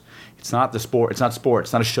news. It's not the sport. It's not sport.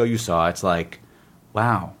 It's not a show you saw. It's like,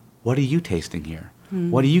 wow, what are you tasting here?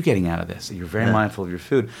 What are you getting out of this? You're very mindful of your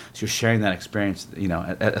food, so you're sharing that experience,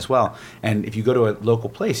 as well. And if you go to a local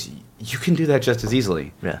place, you can do that just as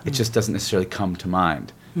easily. Yeah. It just doesn't necessarily come to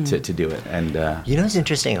mind to do it. And what's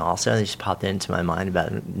interesting also, it just popped into my mind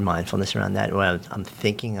about mindfulness around that. When I'm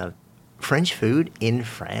thinking of French food in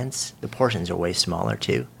France, the portions are way smaller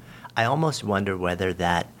too. I almost wonder whether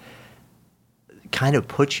that kind of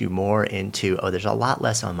puts you more into, there's a lot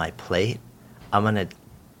less on my plate. I'm going to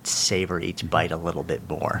savor each bite a little bit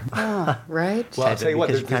more. Right? Well, I'll tell you what,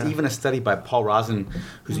 there's even a study by Paul Rosen,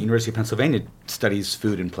 who's at the University of Pennsylvania, studies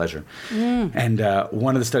food and pleasure. And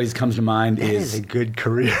one of the studies comes to mind that is a good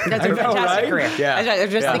career. That's a fantastic career. Yeah. I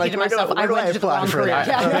was just thinking to myself, I went to the wrong career. I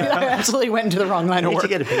absolutely went into the wrong line of work. I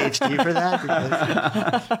need to get a PhD for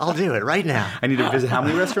that. I'll do it right now. I need to visit how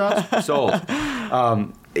many restaurants? Sold.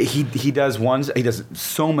 He does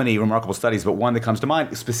so many remarkable studies, but one that comes to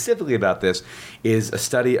mind specifically about this is a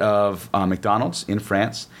study of McDonald's in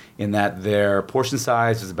France, in that their portion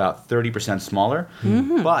size is about 30% smaller,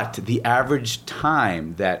 but the average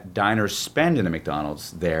time that diners spend in a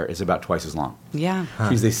McDonald's there is about twice as long. Yeah.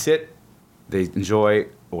 Because they sit, they enjoy,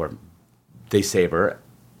 or they savor,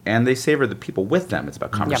 and they savor the people with them. It's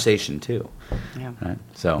about conversation too. Yeah. Right?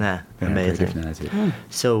 So amazing.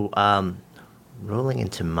 So rolling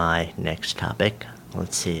into my next topic,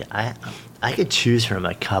 let's see. I could choose from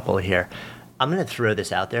a couple here. I'm going to throw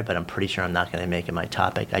this out there, but I'm pretty sure I'm not going to make it my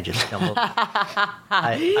topic. I just stumbled.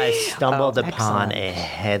 I stumbled upon a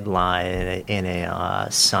headline in a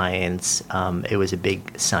science. It was a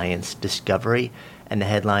big science discovery, and the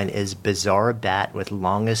headline is "Bizarre Bat with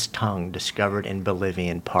Longest Tongue Discovered in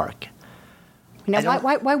Bolivian Park." Now,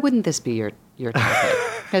 why wouldn't this be your topic?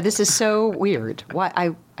 No, this is so weird. Why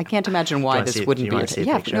I can't imagine why this wouldn't be your topic.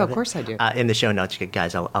 Yeah, no, of course I do. In the show notes,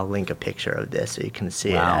 guys, I'll link a picture of this so you can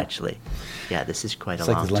see it actually. Yeah, this is quite a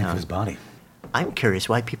long tongue. It's like the length of his body. I'm curious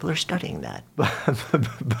why people are studying that.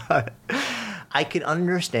 But I could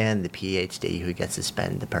understand the PhD who gets to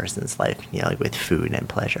spend the person's life, with food and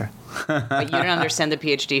pleasure. But you don't understand the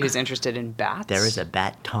PhD who's interested in bats? There is a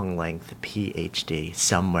bat tongue length PhD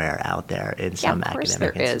somewhere out there in some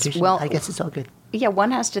academic institution. Well, I guess it's all good. Yeah,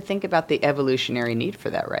 one has to think about the evolutionary need for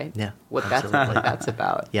that, right? Yeah, what that's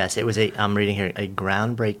about. Yes, it was I'm reading here, a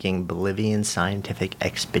groundbreaking Bolivian scientific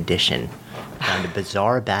expedition found a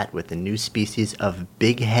bizarre bat with a new species of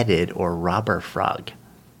big-headed or robber frog.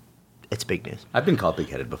 It's big news. I've been called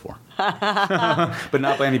big-headed before, but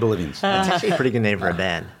not by any Bolivians. That's actually a pretty good name for a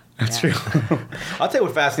band. That's true. I'll tell you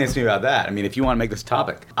what fascinates me about that. I mean, if you want to make this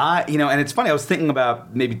topic, and it's funny. I was thinking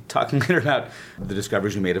about maybe talking later about the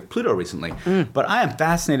discoveries we made of Pluto recently. But I am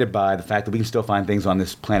fascinated by the fact that we can still find things on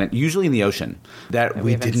this planet, usually in the ocean, that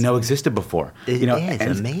we didn't know existed before. It's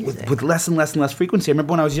amazing. With less and less and less frequency. I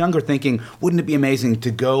remember when I was younger thinking, wouldn't it be amazing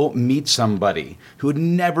to go meet somebody who had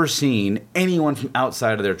never seen anyone from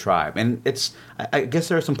outside of their tribe? And I guess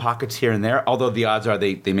there are some pockets here and there, although the odds are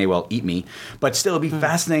they may well eat me. But still, it'd be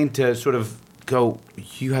fascinating to sort of go,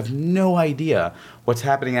 you have no idea what's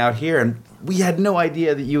happening out here, and we had no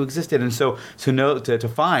idea that you existed. And to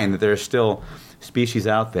find that there are still species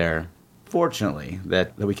out there, fortunately,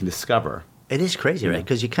 that we can discover. It is crazy, right?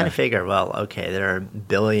 Because you kind of figure, well, okay, there are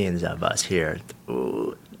billions of us here.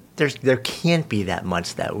 Ooh, there can't be that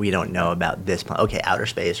much that we don't know about this planet. Okay, outer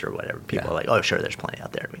space or whatever. People are like, oh, sure, there's plenty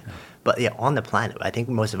out there. But on the planet, I think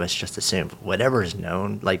most of us just assume whatever is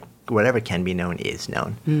known, like whatever can be known is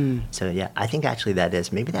known. So I think actually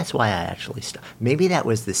maybe that's why I actually maybe that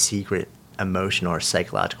was the secret emotional or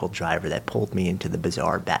psychological driver that pulled me into the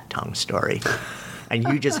bizarre bat tongue story. And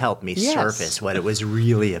you just helped me surface what it was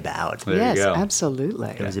really about. Yes, absolutely.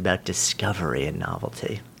 It was about discovery and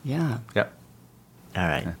novelty. Yeah. Yep. All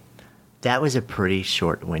right. Okay. That was a pretty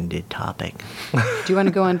short-winded topic. Do you want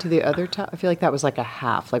to go on to the other topic? I feel like that was like a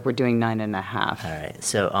half, like we're doing 9.5. All right.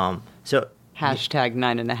 So hashtag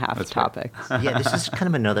 9.5 topic. Yeah, this is kind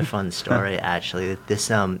of another fun story, actually.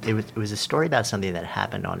 This it was a story about something that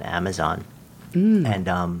happened on Amazon,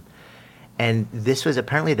 and this was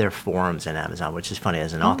apparently their forums in Amazon, which is funny.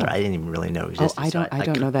 As an author, I didn't even really know existed. I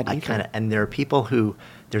don't know that either. And there are people who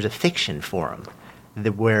there's a fiction forum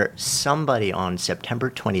where somebody on September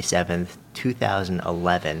 27th,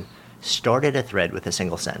 2011, started a thread with a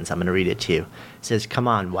single sentence. I'm going to read it to you. It says, "Come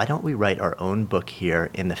on, why don't we write our own book here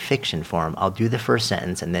in the fiction forum? I'll do the first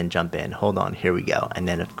sentence and then jump in. Hold on, here we go." And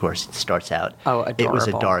then, of course, it starts out, adorable. "It was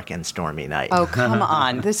a dark and stormy night." Oh, come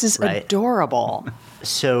on. This is adorable.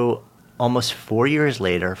 So almost 4 years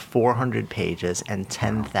later, 400 pages and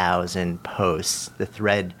 10,000 posts, the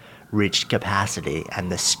thread reached capacity and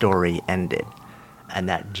the story ended. And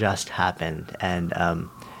that just happened. And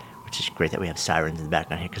which is great that we have sirens in the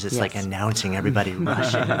background here because it's like announcing everybody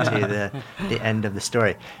rushing to the end of the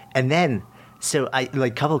story. And then, so I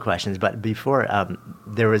like a couple of questions, but before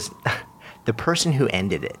there was the person who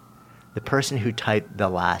ended it, the person who typed the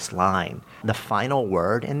last line. The final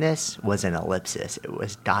word in this was an ellipsis. It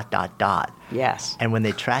was ... Yes. And when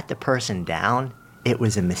they tracked the person down, it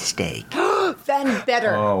was a mistake. Then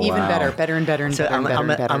better. Even better. Better and better and better and better and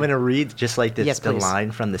better. I'm going to read just like this, the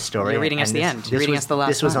line from the story. You're reading us the end. You're reading us the last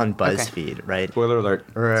This was on BuzzFeed, right? Spoiler alert.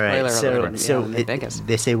 Right. Spoiler alert. So Vegas.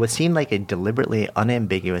 They say what seemed like a deliberately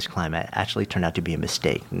unambiguous climate actually turned out to be a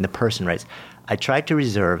mistake. And the person writes, "I tried to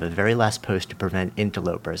reserve a very last post to prevent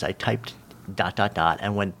interlopers. I typed ...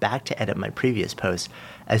 and went back to edit my previous post.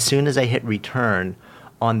 As soon as I hit return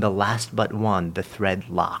on the last but one, the thread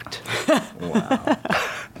locked." Wow.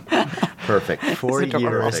 Perfect. 4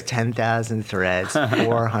 years, 10,000 threads,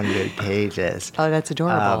 400 pages. Oh, that's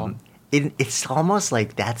adorable. It's almost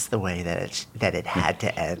like that's the way that it had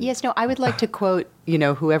to end. Yes, no, I would like to quote,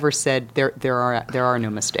 whoever said there are no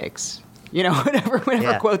mistakes. Whatever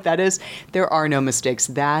quote that is, there are no mistakes.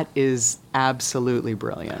 That is absolutely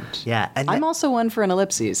brilliant. Yeah. And I'm also one for an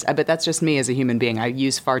ellipses, but that's just me as a human being. I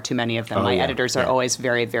use far too many of them. My editors are always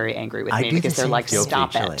very, very angry with me because they're like,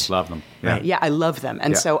 "Stop it." Love them. Yeah. Yeah, I love them.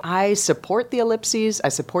 And so I support the ellipses. I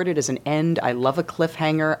support it as an end. I love a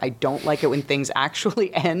cliffhanger. I don't like it when things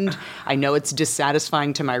actually end. I know it's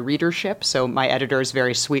dissatisfying to my readership, so my editors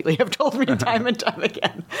very sweetly have told me time and time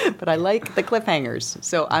again. But I like the cliffhangers.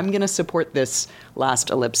 So I'm going to support this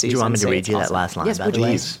last ellipses. Do you want me to read you that last line? Yes,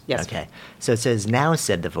 please. Yes. Okay. So it says, "Now,"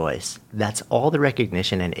 said the voice, "that's all the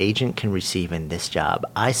recognition an agent can receive in this job.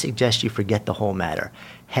 I suggest you forget the whole matter.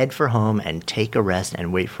 Head for home and take a rest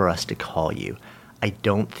and wait for us to call you. I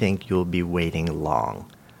don't think you'll be waiting long."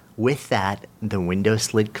 With that, the window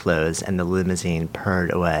slid closed and the limousine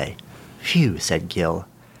purred away. "Phew," said Gil.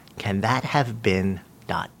 "Can that have been ...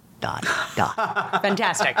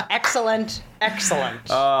 Fantastic. Excellent.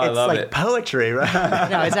 Oh, I love it. It's like poetry, right?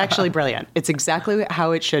 No, it's actually brilliant. It's exactly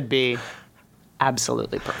how it should be.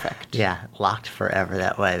 Absolutely perfect. Yeah, locked forever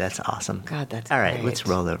that way. That's awesome. God, that's all right. great. Let's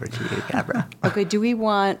roll over to you, Gabra. Okay. Do we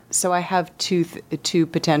want? So I have two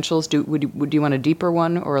potentials. Would you want a deeper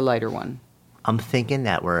one or a lighter one? I'm thinking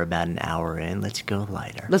that we're about an hour in. Let's go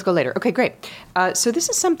lighter. Let's go later. Okay, great. So this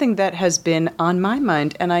is something that has been on my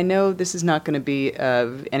mind, and I know this is not going to be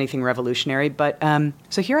anything revolutionary, but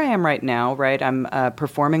so here I am right now, right? I'm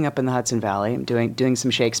performing up in the Hudson Valley. I'm doing some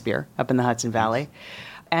Shakespeare up in the Hudson Valley,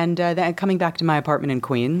 and then coming back to my apartment in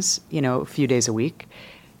Queens, a few days a week,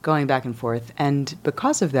 going back and forth. And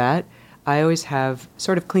because of that, I always have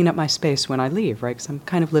sort of clean up my space when I leave, right? Because I'm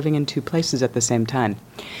kind of living in two places at the same time.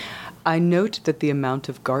 I note that the amount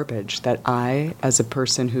of garbage that I, as a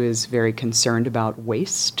person who is very concerned about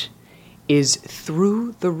waste, is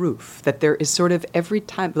through the roof. That there is sort of every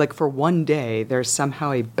time, like for one day, there's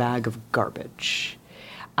somehow a bag of garbage.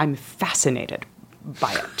 I'm fascinated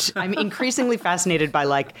by it. I'm increasingly fascinated by,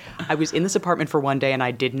 like, I was in this apartment for one day and I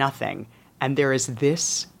did nothing, and there is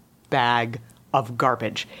this bag of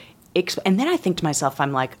garbage. And then I think to myself,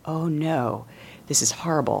 I'm like, oh no, this is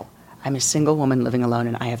horrible. I'm a single woman living alone,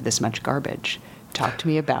 and I have this much garbage. Talk to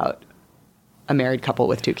me about a married couple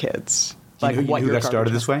with 2 kids. Like, you know who got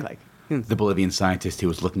started this way? Like. The Bolivian scientist who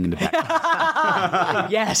was looking into back.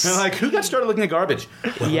 Yes. And like, who got started looking at garbage?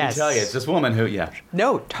 Well, yes. Let me tell you, it's this woman who,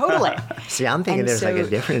 No, totally. See, I'm thinking there's like a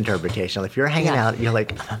different interpretation. If you're hanging out, you're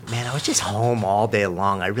like, man, I was just home all day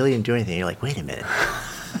long. I really didn't do anything. You're like, wait a minute.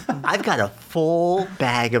 I've got a full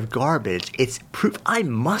bag of garbage. It's proof I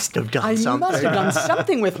must have done something. I must have done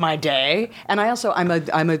something with my day. And I also,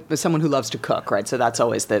 I'm someone who loves to cook, right? So that's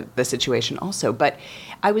always the situation also. But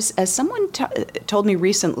I was, as someone told me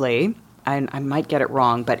recently, and I might get it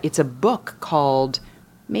wrong, but it's a book called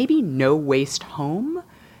maybe No Waste Home.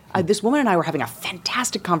 This woman and I were having a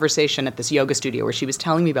fantastic conversation at this yoga studio where she was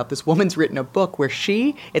telling me about this woman's written a book where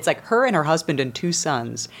it's like her and her husband and 2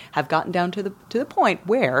 sons have gotten down to the point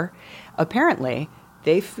where apparently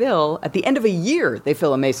they fill, at the end of a year, they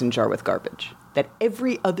fill a mason jar with garbage. That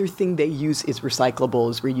every other thing they use is recyclable,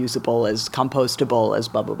 is reusable, is compostable, is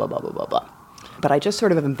blah, blah, blah, blah, blah, blah, blah. But I just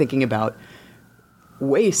sort of am thinking about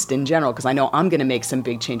waste in general, because I know I'm going to make some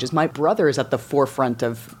big changes. My brother is at the forefront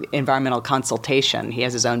of environmental consultation. He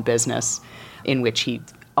has his own business in which he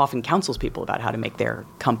often counsels people about how to make their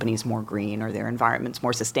companies more green or their environments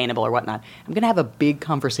more sustainable or whatnot. I'm going to have a big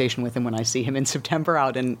conversation with him when I see him in September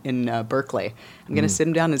out in Berkeley. I'm going to sit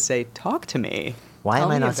him down and say, talk to me. Why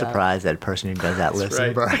am I not surprised that a person who does that lives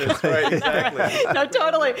in Berkeley? That's right, exactly. No,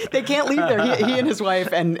 totally. They can't leave there. He and his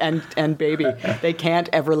wife and baby, they can't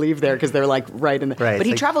ever leave there because they're like right in the... Right, but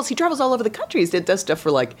he travels all over the country. He does stuff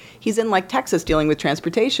for he's in Texas dealing with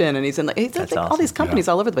transportation, and he's in awesome. all these companies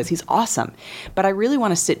all over the place. He's awesome. But I really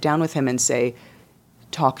want to sit down with him and say,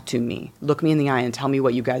 talk to me. Look me in the eye and tell me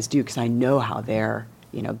what you guys do, because I know how they're,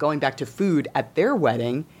 going back to food at their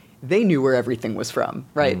wedding, they knew where everything was from,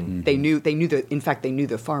 right? Mm-hmm. They knew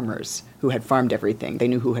the farmers who had farmed everything. They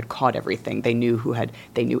knew who had caught everything. They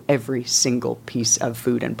knew every single piece of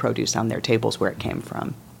food and produce on their tables where it came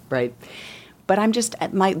from, right? But I'm just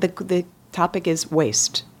the topic is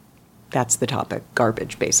waste. That's the topic.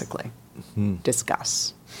 Garbage, basically. Mm-hmm.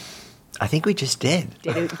 Discuss. I think we just did.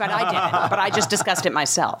 But I didn't. But I just discussed it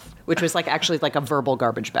myself, which was actually a verbal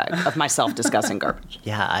garbage bag of myself discussing garbage.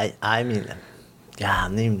 Yeah, I mean... Yeah,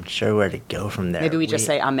 I'm not even sure where to go from there. Maybe we just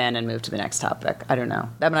say amen and move to the next topic. I don't know.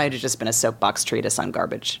 That might have just been a soapbox treatise on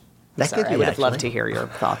garbage. I would have loved to hear your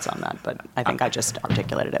thoughts on that, but I think I just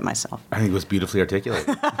articulated it myself. I think it was beautifully articulated.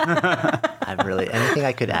 Anything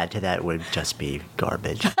I could add to that would just be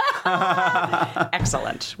garbage.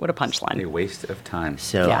 Excellent. What a punchline. A waste of time.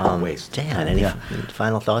 So, waste. Dan, any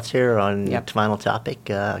final thoughts here on final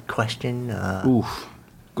topic, question? Oof.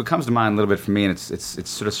 What comes to mind a little bit for me, and it's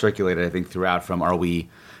sort of circulated, I think, throughout from are we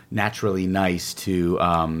naturally nice to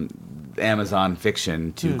Amazon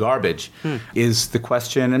fiction to garbage, is the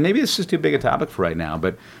question, and maybe it's just too big a topic for right now,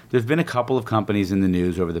 but there's been a couple of companies in the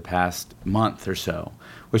news over the past month or so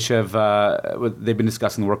which have they've been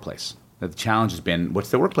discussing the workplace. The challenge has been, what's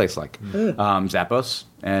the workplace like? Zappos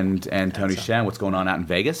and Tony Shen, what's going on out in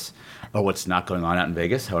Vegas, or what's not going on out in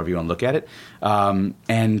Vegas, however you want to look at it,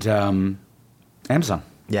 and Amazon.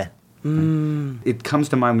 Yeah. It comes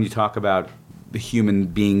to mind when you talk about the human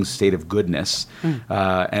being's state of goodness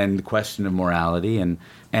and the question of morality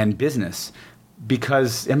and business,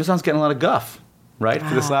 because Amazon's getting a lot of guff, right,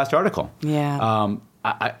 for this last article. Yeah.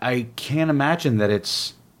 I can't imagine that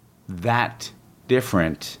it's that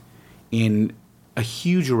different in a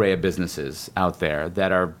huge array of businesses out there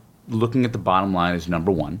that are looking at the bottom line as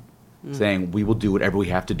number one, saying we will do whatever we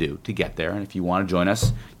have to do to get there, and if you want to join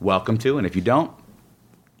us, welcome to, and if you don't,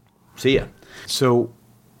 see ya. So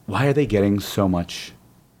why are they getting so much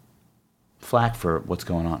flack for what's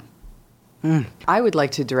going on? I would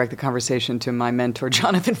like to direct the conversation to my mentor,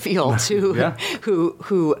 Jonathan Fields, who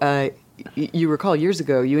you recall years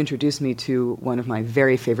ago, you introduced me to one of my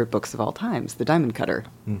very favorite books of all times, The Diamond Cutter.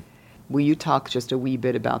 Will you talk just a wee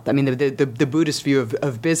bit about that? I mean, the Buddhist view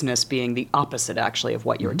of business being the opposite, actually, of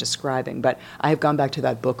what you're describing. But I have gone back to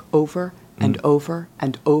that book over and over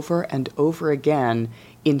and over and over again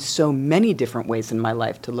in so many different ways in my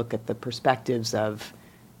life to look at the perspectives of,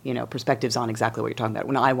 perspectives on exactly what you're talking about.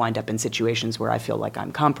 When I wind up in situations where I feel like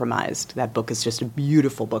I'm compromised, that book is just a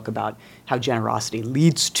beautiful book about how generosity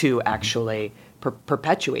leads to actually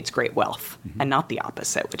perpetuates great wealth and not the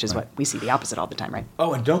opposite, which is what we see the opposite all the time, right?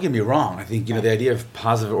 Oh, and don't get me wrong. I think, the idea of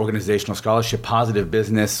positive organizational scholarship, positive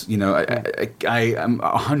business, I'm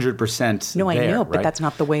 100% No, I know, right? but that's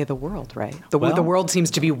not the way of the world, right? The world seems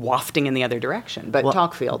to be wafting in the other direction. But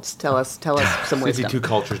talk, Fields. Tell us some wisdom. Two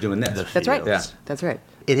cultures doing this. That's right. Yeah. That's right.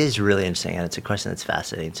 It is really interesting, and it's a question that's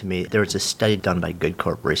fascinating to me. There was a study done by Good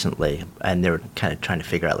Corp recently, and they were kind of trying to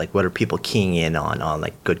figure out, what are people keying in on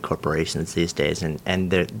good corporations these days?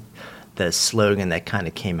 And the slogan that kind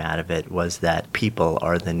of came out of it was that people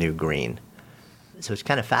are the new green. So it's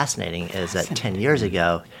kind of fascinating is that 10 years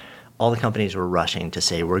ago, all the companies were rushing to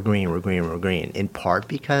say, we're green, we're green, we're green, in part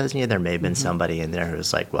because, there may have been somebody in there who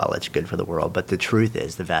was like, well, it's good for the world. But the truth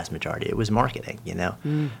is, the vast majority, it was marketing,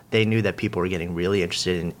 They knew that people were getting really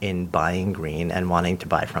interested in buying green and wanting to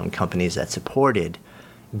buy from companies that supported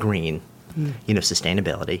green,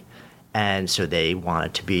 sustainability. And so they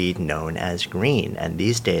wanted to be known as green. And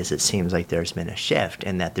these days, it seems like there's been a shift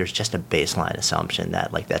in that there's just a baseline assumption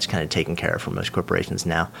that that's kind of taken care of for most corporations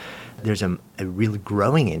now. There's a really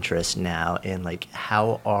growing interest now in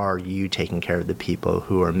how are you taking care of the people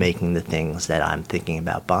who are making the things that I'm thinking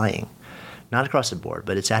about buying? Not across the board,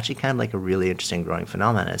 but it's actually kind of like a really interesting growing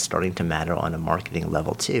phenomenon. It's starting to matter on a marketing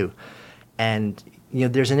level too. And,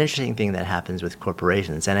 there's an interesting thing that happens with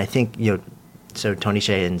corporations. And I think, so Tony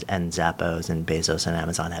Hsieh and Zappos and Bezos and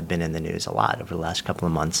Amazon have been in the news a lot over the last couple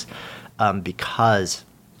of months because,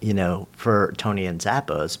 for Tony and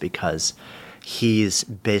Zappos, because he's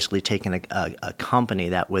basically taken a company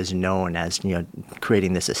that was known as,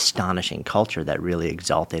 creating this astonishing culture that really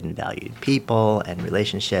exalted and valued people and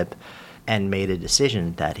relationship, and made a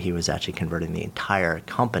decision that he was actually converting the entire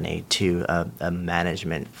company to a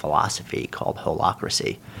management philosophy called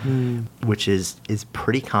holacracy, which is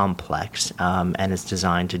pretty complex and it's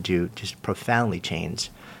designed to just profoundly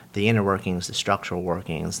change the inner workings, the structural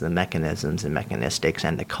workings, the mechanisms and mechanistics,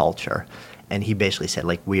 and the culture. And he basically said,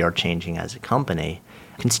 we are changing as a company.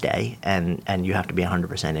 You can stay, and you have to be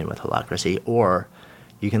 100% in with holacracy, or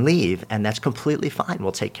you can leave, and that's completely fine.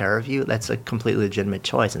 We'll take care of you. That's a completely legitimate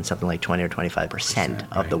choice, and something like 20 or 25%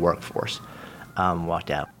 of the workforce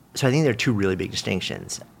walked out. So I think there are two really big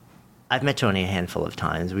distinctions. I've met Tony a handful of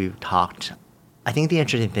times. We've talked. I think the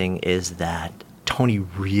interesting thing is that Tony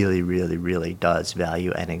really, really, really does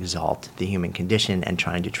value and exalt the human condition and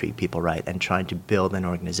trying to treat people right and trying to build an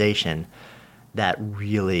organization that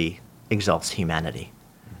really exalts humanity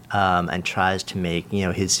and tries to make,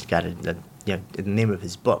 he's got the name of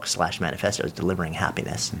his book / manifesto is Delivering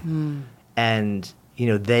Happiness. And,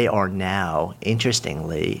 they are now,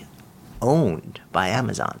 interestingly, owned by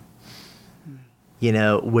Amazon,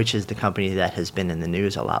 which is the company that has been in the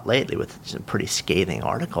news a lot lately with some pretty scathing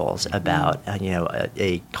articles about,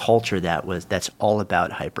 a culture that's all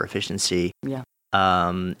about hyper efficiency. Yeah.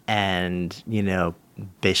 And,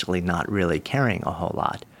 basically not really caring a whole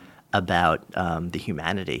lot about the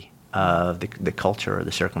humanity of the culture or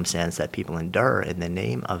the circumstance that people endure in the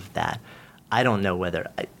name of that. I don't know whether,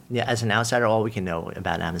 as an outsider, all we can know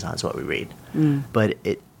about Amazon is what we read. But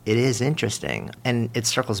it is interesting, and it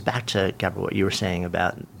circles back to, Gabrielle, what you were saying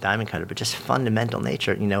about Diamond Cutter, but just fundamental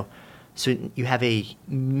nature. So you have a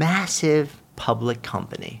massive public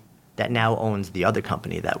company that now owns the other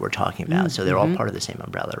company that we're talking about. So they're all part of the same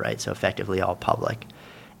umbrella, right? So effectively all public.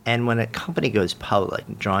 And when a company goes public,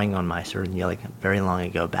 drawing on my sort of very long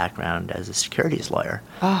ago background as a securities lawyer,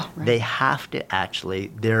 they have to actually,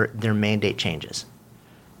 their mandate changes.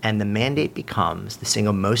 And the mandate becomes the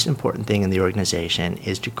single most important thing in the organization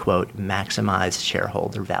is to, quote, maximize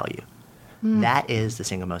shareholder value. That is the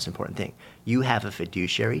single most important thing. You have a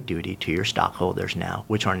fiduciary duty to your stockholders now,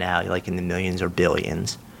 which are now in the millions or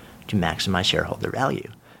billions, to maximize shareholder value.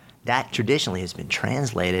 That traditionally has been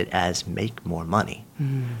translated as make more money,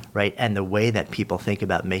 right? And the way that people think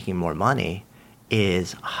about making more money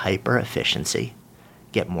is hyper efficiency,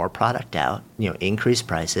 get more product out, increase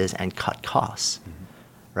prices and cut costs,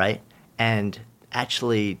 right? And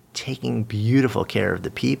actually taking beautiful care of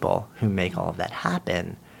the people who make all of that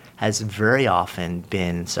happen has very often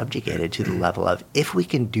been subjugated to the level of, if we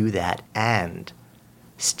can do that and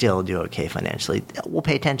still do okay financially, we'll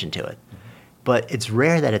pay attention to it. But it's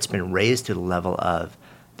rare that it's been raised to the level of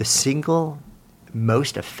the single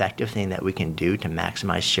most effective thing that we can do to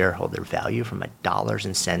maximize shareholder value from a dollars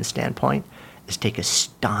and cents standpoint is take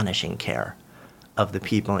astonishing care of the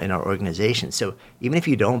people in our organization. So even if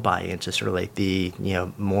you don't buy into sort of the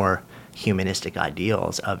more humanistic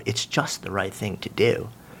ideals of it's just the right thing to do,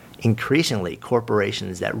 increasingly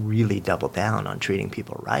corporations that really double down on treating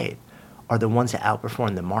people right are the ones that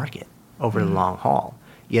outperform the market over the long haul.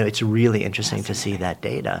 It's really interesting to see that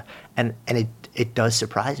data. And it does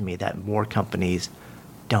surprise me that more companies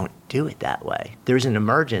don't do it that way. There's an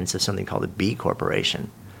emergence of something called a B corporation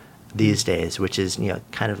these days, which is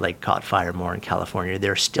kind of caught fire more in California.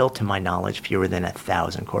 There are still, to my knowledge, fewer than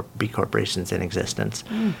 1,000 B corporations in existence.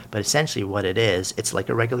 But essentially what it is, it's like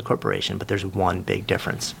a regular corporation, but there's one big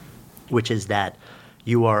difference, which is that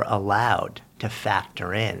you are allowed to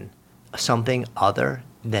factor in something other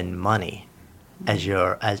than money as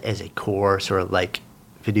a core sort of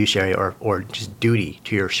fiduciary or just duty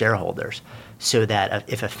to your shareholders, so that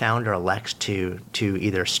if a founder elects to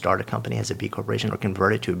either start a company as a B corporation or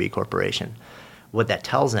convert it to a B corporation, what that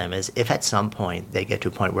tells them is if at some point they get to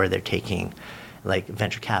a point where they're taking like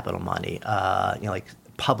venture capital money, like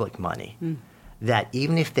public money, that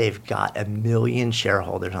even if they've got 1 million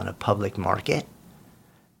shareholders on a public market,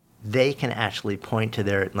 they can actually point to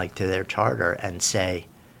their charter and say,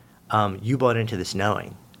 you bought into this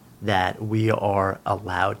knowing that we are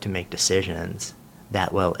allowed to make decisions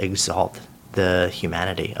that will exalt the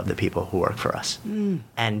humanity of the people who work for us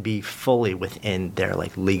and be fully within their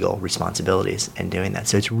like legal responsibilities in doing that.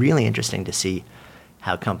 So it's really interesting to see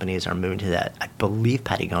how companies are moving to that. I believe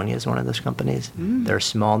Patagonia is one of those companies. There are a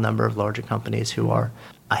small number of larger companies who are.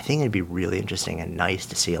 I think it'd be really interesting and nice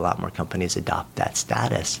to see a lot more companies adopt that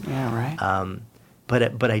status. Yeah, right.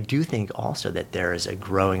 But I do think also that there is a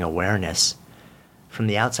growing awareness from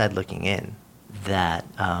the outside looking in that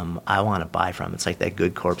I want to buy from. It's like that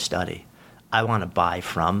good corp study. I want to buy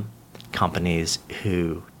from companies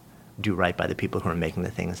who do right by the people who are making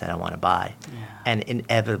the things that I want to buy. Yeah. And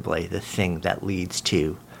inevitably, the thing that leads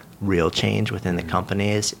to real change within the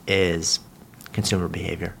companies is consumer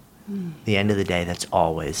behavior. At the end of the day, that's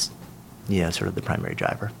always, sort of the primary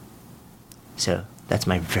driver. So that's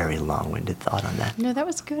my very long-winded thought on that. No, that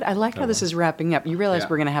was good. I like how this is wrapping up. You realize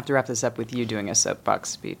we're going to have to wrap this up with you doing a soapbox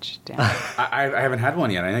speech, Dan. I haven't had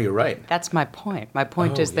one yet. I know you're right. That's my point. My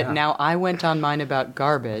point is that now I went on mine about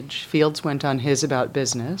garbage, Fields went on his about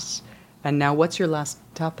business, and now what's your last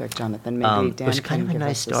topic, Jonathan? Maybe Dan It was kind of a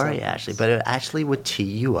nice story, actually, but it actually would tee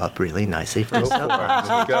you up really nicely for a soapbox.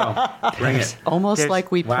 Let's go. Bring it. Almost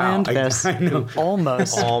like we planned this. I know.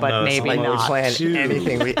 Almost, but maybe like not. we plan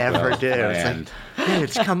anything we ever do. It's like,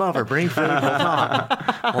 dude, come over, bring food, we'll talk.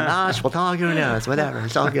 We'll nosh, we'll talk, who knows, whatever.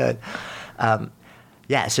 It's all good.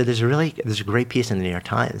 So there's a great piece in the New York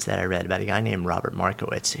Times that I read about a guy named Robert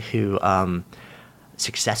Markowitz who,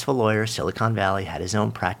 successful lawyer, Silicon Valley, had his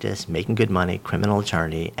own practice, making good money, criminal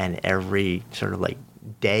attorney, and every sort of like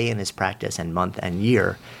day in his practice and month and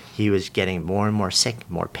year, he was getting more and more sick,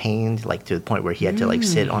 more pained, like to the point where he had to like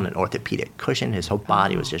sit on an orthopedic cushion. His whole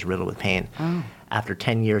body was just riddled with pain. After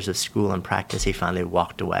 10 years of school and practice, he finally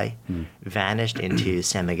walked away, vanished into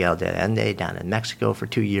San Miguel de Allende down in Mexico for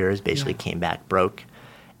 2 years, basically came back broke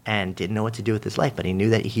and didn't know what to do with his life. But he knew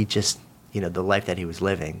that he just, the life that he was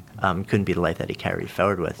living couldn't be the life that he carried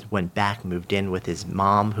forward with. Went back, moved in with his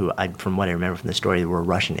mom, who, from what I remember from the story, were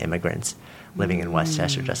Russian immigrants living in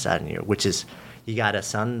Westchester, just out of New York, which is, you got a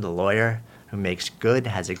son, the lawyer, who makes good,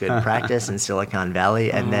 has a good practice in Silicon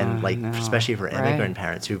Valley, and then, especially for immigrant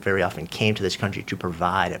parents who very often came to this country to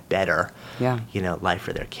provide a better, life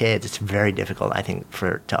for their kids. It's very difficult, I think,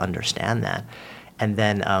 to understand that. And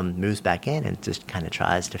then moves back in and just kind of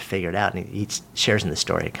tries to figure it out. And he shares in the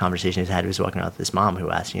story a conversation he's had. He was walking around with this mom who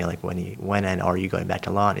asked, when and are you going back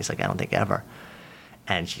to law? And he's like, I don't think ever.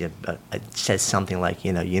 And she says something like,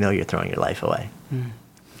 you're throwing your life away.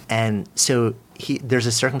 And so there's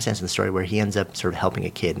a circumstance in the story where he ends up sort of helping a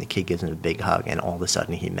kid, and the kid gives him a big hug, and all of a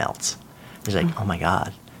sudden he melts. He's like, oh my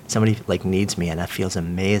God, somebody like needs me, and that feels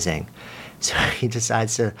amazing. So he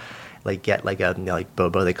decides to get a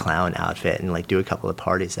Bobo the Clown outfit and do a couple of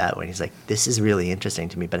parties that way. And he's like, this is really interesting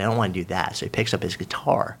to me, but I don't want to do that. So he picks up his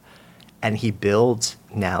guitar and he builds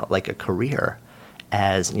now a career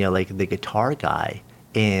as, the guitar guy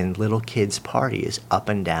in little kids' parties up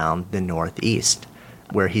and down the Northeast,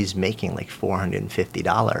 where he's making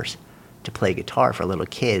 $450 to play guitar for little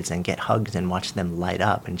kids and get hugs and watch them light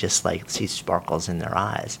up and just see sparkles in their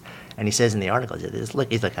eyes. And he says in the article, he's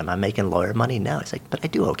like, am I making lawyer money? No. He's like, but I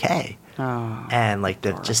do okay. Oh, and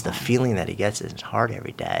the feeling that he gets in his heart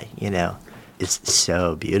every day, is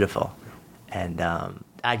so beautiful. And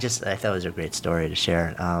I thought it was a great story to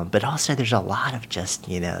share. But also there's a lot of just,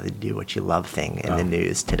 the do what you love thing in the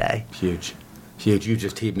news today. Huge. You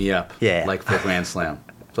just teed me up. Yeah. Like for a Grand Slam.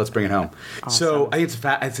 So let's bring it home. Awesome. So I think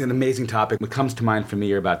it's an amazing topic. What comes to mind for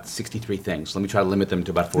me are about 63 things. Let me try to limit them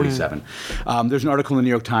to about 47. There's an article in the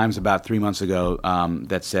New York Times about 3 months ago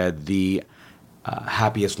that said the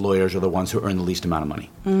happiest lawyers are the ones who earn the least amount of money.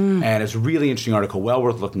 And it's a really interesting article, well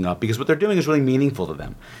worth looking up, because what they're doing is really meaningful to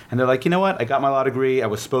them. And they're like, you know what? I got my law degree. I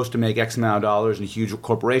was supposed to make X amount of dollars in a huge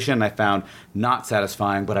corporation, and I found not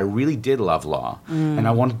satisfying, but I really did love law. And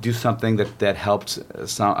I wanted to do something that helped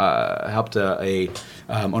an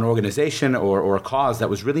organization or a cause that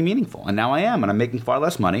was really meaningful. And now I am, and I'm making far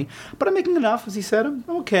less money, but I'm making enough, as he said. I'm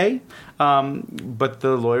okay. But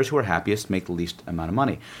the lawyers who are happiest make the least amount of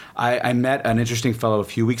money. I met an interesting fellow a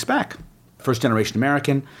few weeks back, first-generation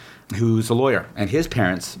American, who's a lawyer, and his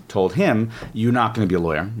parents told him, "You're not going to be a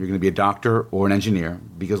lawyer. You're going to be a doctor or an engineer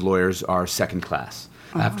because lawyers are second class."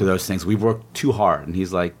 After those things, we've worked too hard. And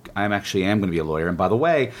he's like, I actually am going to be a lawyer. And by the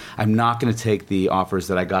way, I'm not going to take the offers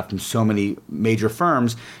that I got from so many major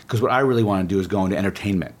firms because what I really want to do is go into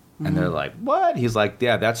entertainment. And they're like, what? He's like,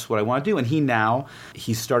 yeah, that's what I want to do. And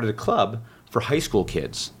he started a club for high school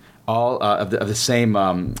kids, all of the same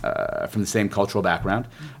from the same cultural background.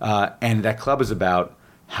 And that club is about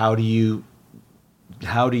how do you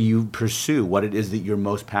pursue what it is that you're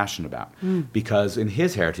most passionate about? Because in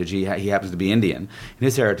his heritage, he happens to be Indian. In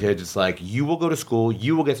his heritage, it's like you will go to school,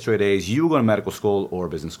 you will get straight A's, you will go to medical school or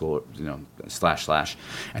business school, /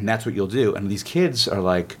 and that's what you'll do. And these kids are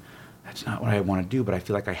like, that's not what I want to do, but I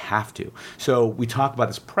feel like I have to. So we talk about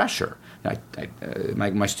this pressure.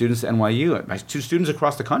 My students at NYU, my students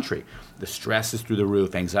across the country, the stress is through the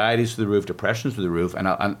roof, anxiety is through the roof, depression is through the roof, and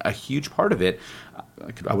a huge part of it,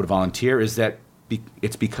 I would volunteer, is that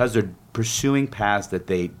it's because they're pursuing paths that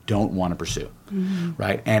they don't want to pursue,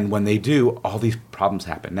 right? And when they do, all these problems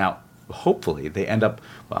happen. Now, hopefully, they end up,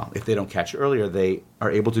 well, if they don't catch it earlier, they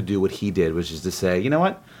are able to do what he did, which is to say, you know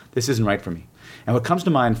what, this isn't right for me. And what comes to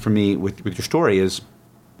mind for me with your story is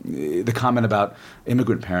the comment about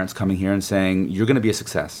immigrant parents coming here and saying, you're going to be a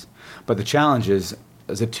success. But the challenge is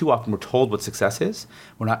that too often we're told what success is.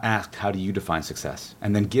 We're not asked, how do you define success?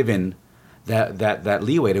 And then given that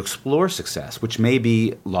leeway to explore success, which may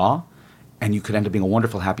be law, and you could end up being a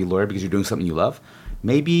wonderful, happy lawyer because you're doing something you love.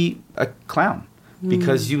 Maybe a clown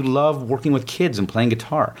because you love working with kids and playing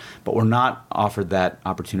guitar. But we're not offered that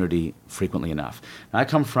opportunity frequently enough. Now, I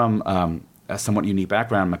come from a somewhat unique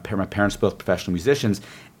background. My parents both professional musicians,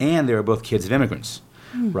 and they were both kids of immigrants,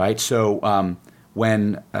 right? So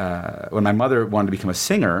when my mother wanted to become a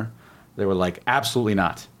singer, they were like, absolutely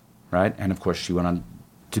not, right? And of course, she went on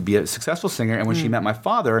to be a successful singer. And when she met my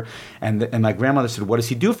father, and my grandmother said, what does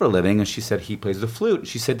he do for a living? And she said, he plays the flute. And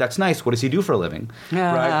she said, that's nice. What does he do for a living?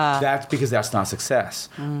 Right? That's because that's not success.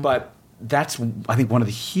 But that's, I think, one of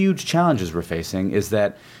the huge challenges we're facing is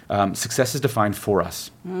that success is defined for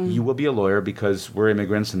us. You will be a lawyer because we're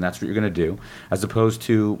immigrants and that's what you're going to do, as opposed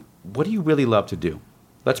to, what do you really love to do?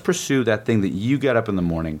 Let's pursue that thing that you get up in the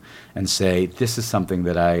morning and say, this is something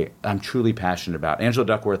that I'm truly passionate about. Angela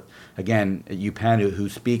Duckworth, again, at UPenn, who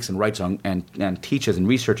speaks and writes on and teaches and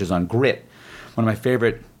researches on grit. One of my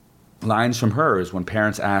favorite lines from her is when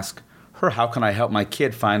parents ask her, how can I help my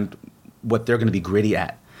kid find what they're going to be gritty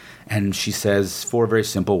at? And she says 4 very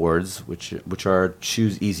simple words, which are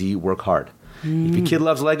choose easy, work hard. If your kid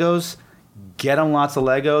loves Legos, get them lots of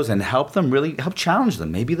Legos and help challenge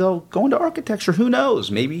them. Maybe they'll go into architecture. Who knows?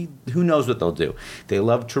 Who knows what they'll do? If they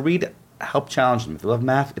love to read, help challenge them. If they love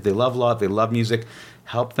math, if they love law, if they love music,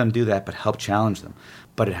 help them do that, but help challenge them.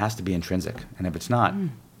 But it has to be intrinsic. And if it's not, I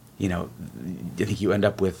think you end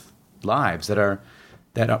up with lives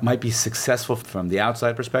that might be successful from the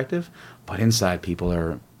outside perspective, but inside people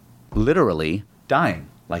are literally dying,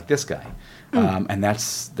 like this guy. And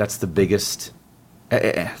that's the biggest...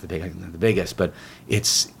 the biggest, but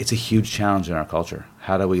it's a huge challenge in our culture.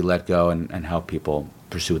 How do we let go and help people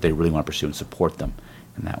pursue what they really want to pursue and support them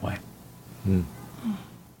in that way?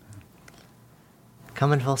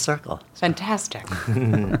 Coming full circle. Fantastic.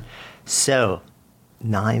 So,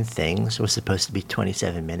 9 Things was supposed to be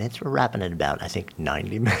 27 minutes. We're wrapping it about, I think,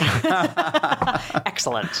 90 minutes.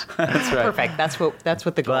 Excellent. That's right. Perfect. That's what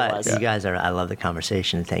the goal was. You guys I love the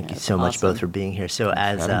conversation. Thank you so much both for being here. So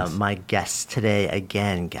as my guests today,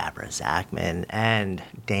 again, Gabra Zachman and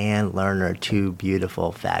Dan Lerner, 2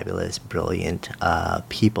 beautiful, fabulous, brilliant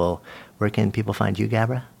people. Where can people find you,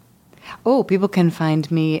 Gabra? Oh, people can find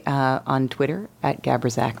me on Twitter at Gabra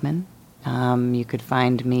Zachman. You could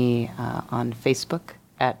find me on Facebook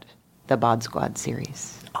at the Bod Squad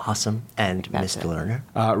series. Awesome. And Mr. Lerner?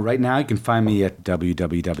 Right now, you can find me at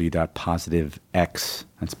www.positivex,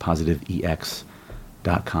 that's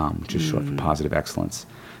positiveex.com, which is short for Positive Excellence.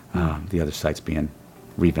 The other site's being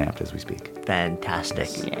revamped as we speak. Fantastic.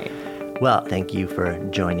 Yay. Well, thank you for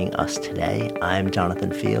joining us today. I'm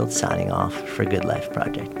Jonathan Fields, signing off for Good Life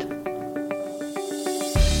Project.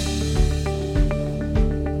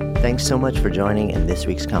 Thanks so much for joining in this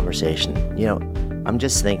week's conversation. I'm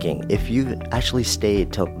just thinking, if you actually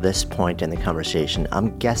stayed till this point in the conversation,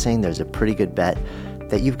 I'm guessing there's a pretty good bet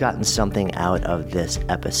that you've gotten something out of this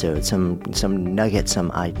episode, some nugget,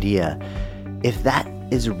 some idea. If that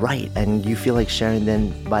is right and you feel like sharing,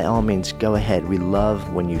 then by all means, go ahead. We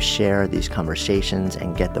love when you share these conversations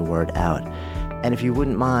and get the word out. And if you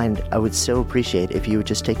wouldn't mind, I would so appreciate if you would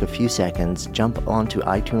just take a few seconds, jump onto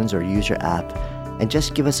iTunes or use your app, and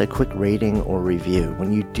just give us a quick rating or review.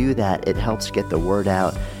 When you do that, it helps get the word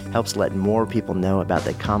out. helps let more people know about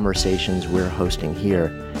the conversations we're hosting here,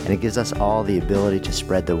 and it gives us all the ability to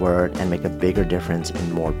spread the word and make a bigger difference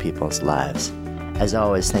in more people's lives. As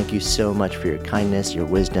always, thank you so much for your kindness, your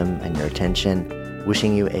wisdom, and your attention.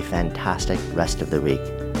 Wishing you a fantastic rest of the week.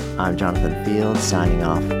 I'm Jonathan Fields, signing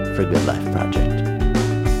off for Good Life Project.